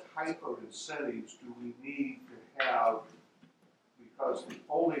 So what type of incentives do we need to have? Because the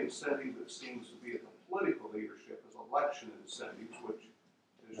only incentive that seems to be at the political leadership is election incentives, which,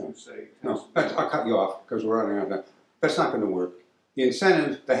 as you say, No, I'll cut you off because we're running out of time. That's not going to work. The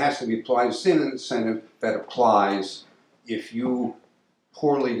incentive that has to be applied is the same incentive that applies if you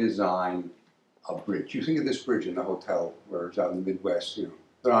poorly design a bridge. You think of this bridge in the hotel where it's out in the Midwest,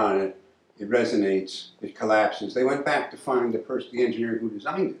 they're on it, it resonates, it collapses. They went back to find the engineer who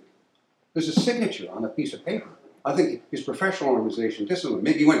designed it. There's a signature on a piece of paper. I think his professional organization disciplined.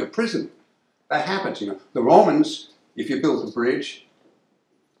 Maybe he went to prison. That happens, The Romans, if you built a bridge,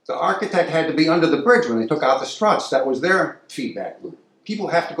 the architect had to be under the bridge when they took out the struts. That was their feedback loop. People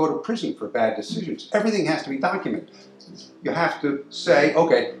have to go to prison for bad decisions. Everything has to be documented. You have to say,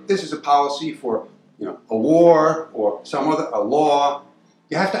 okay, this is a policy for a war or a law.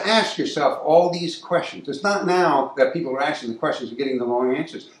 You have to ask yourself all these questions. It's not now that people are asking the questions and getting the wrong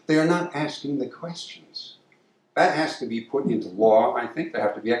answers. They are not asking the questions. That has to be put into law, I think. There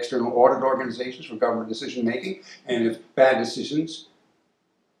have to be external audit organizations for government decision making. And if bad decisions,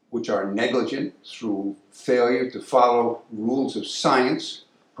 which are negligent through failure to follow rules of science,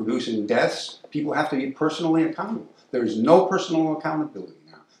 producing deaths, people have to be personally accountable. There is no personal accountability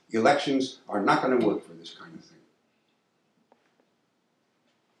now. Elections are not going to work for this kind of thing.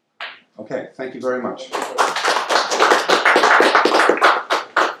 Okay, thank you very much.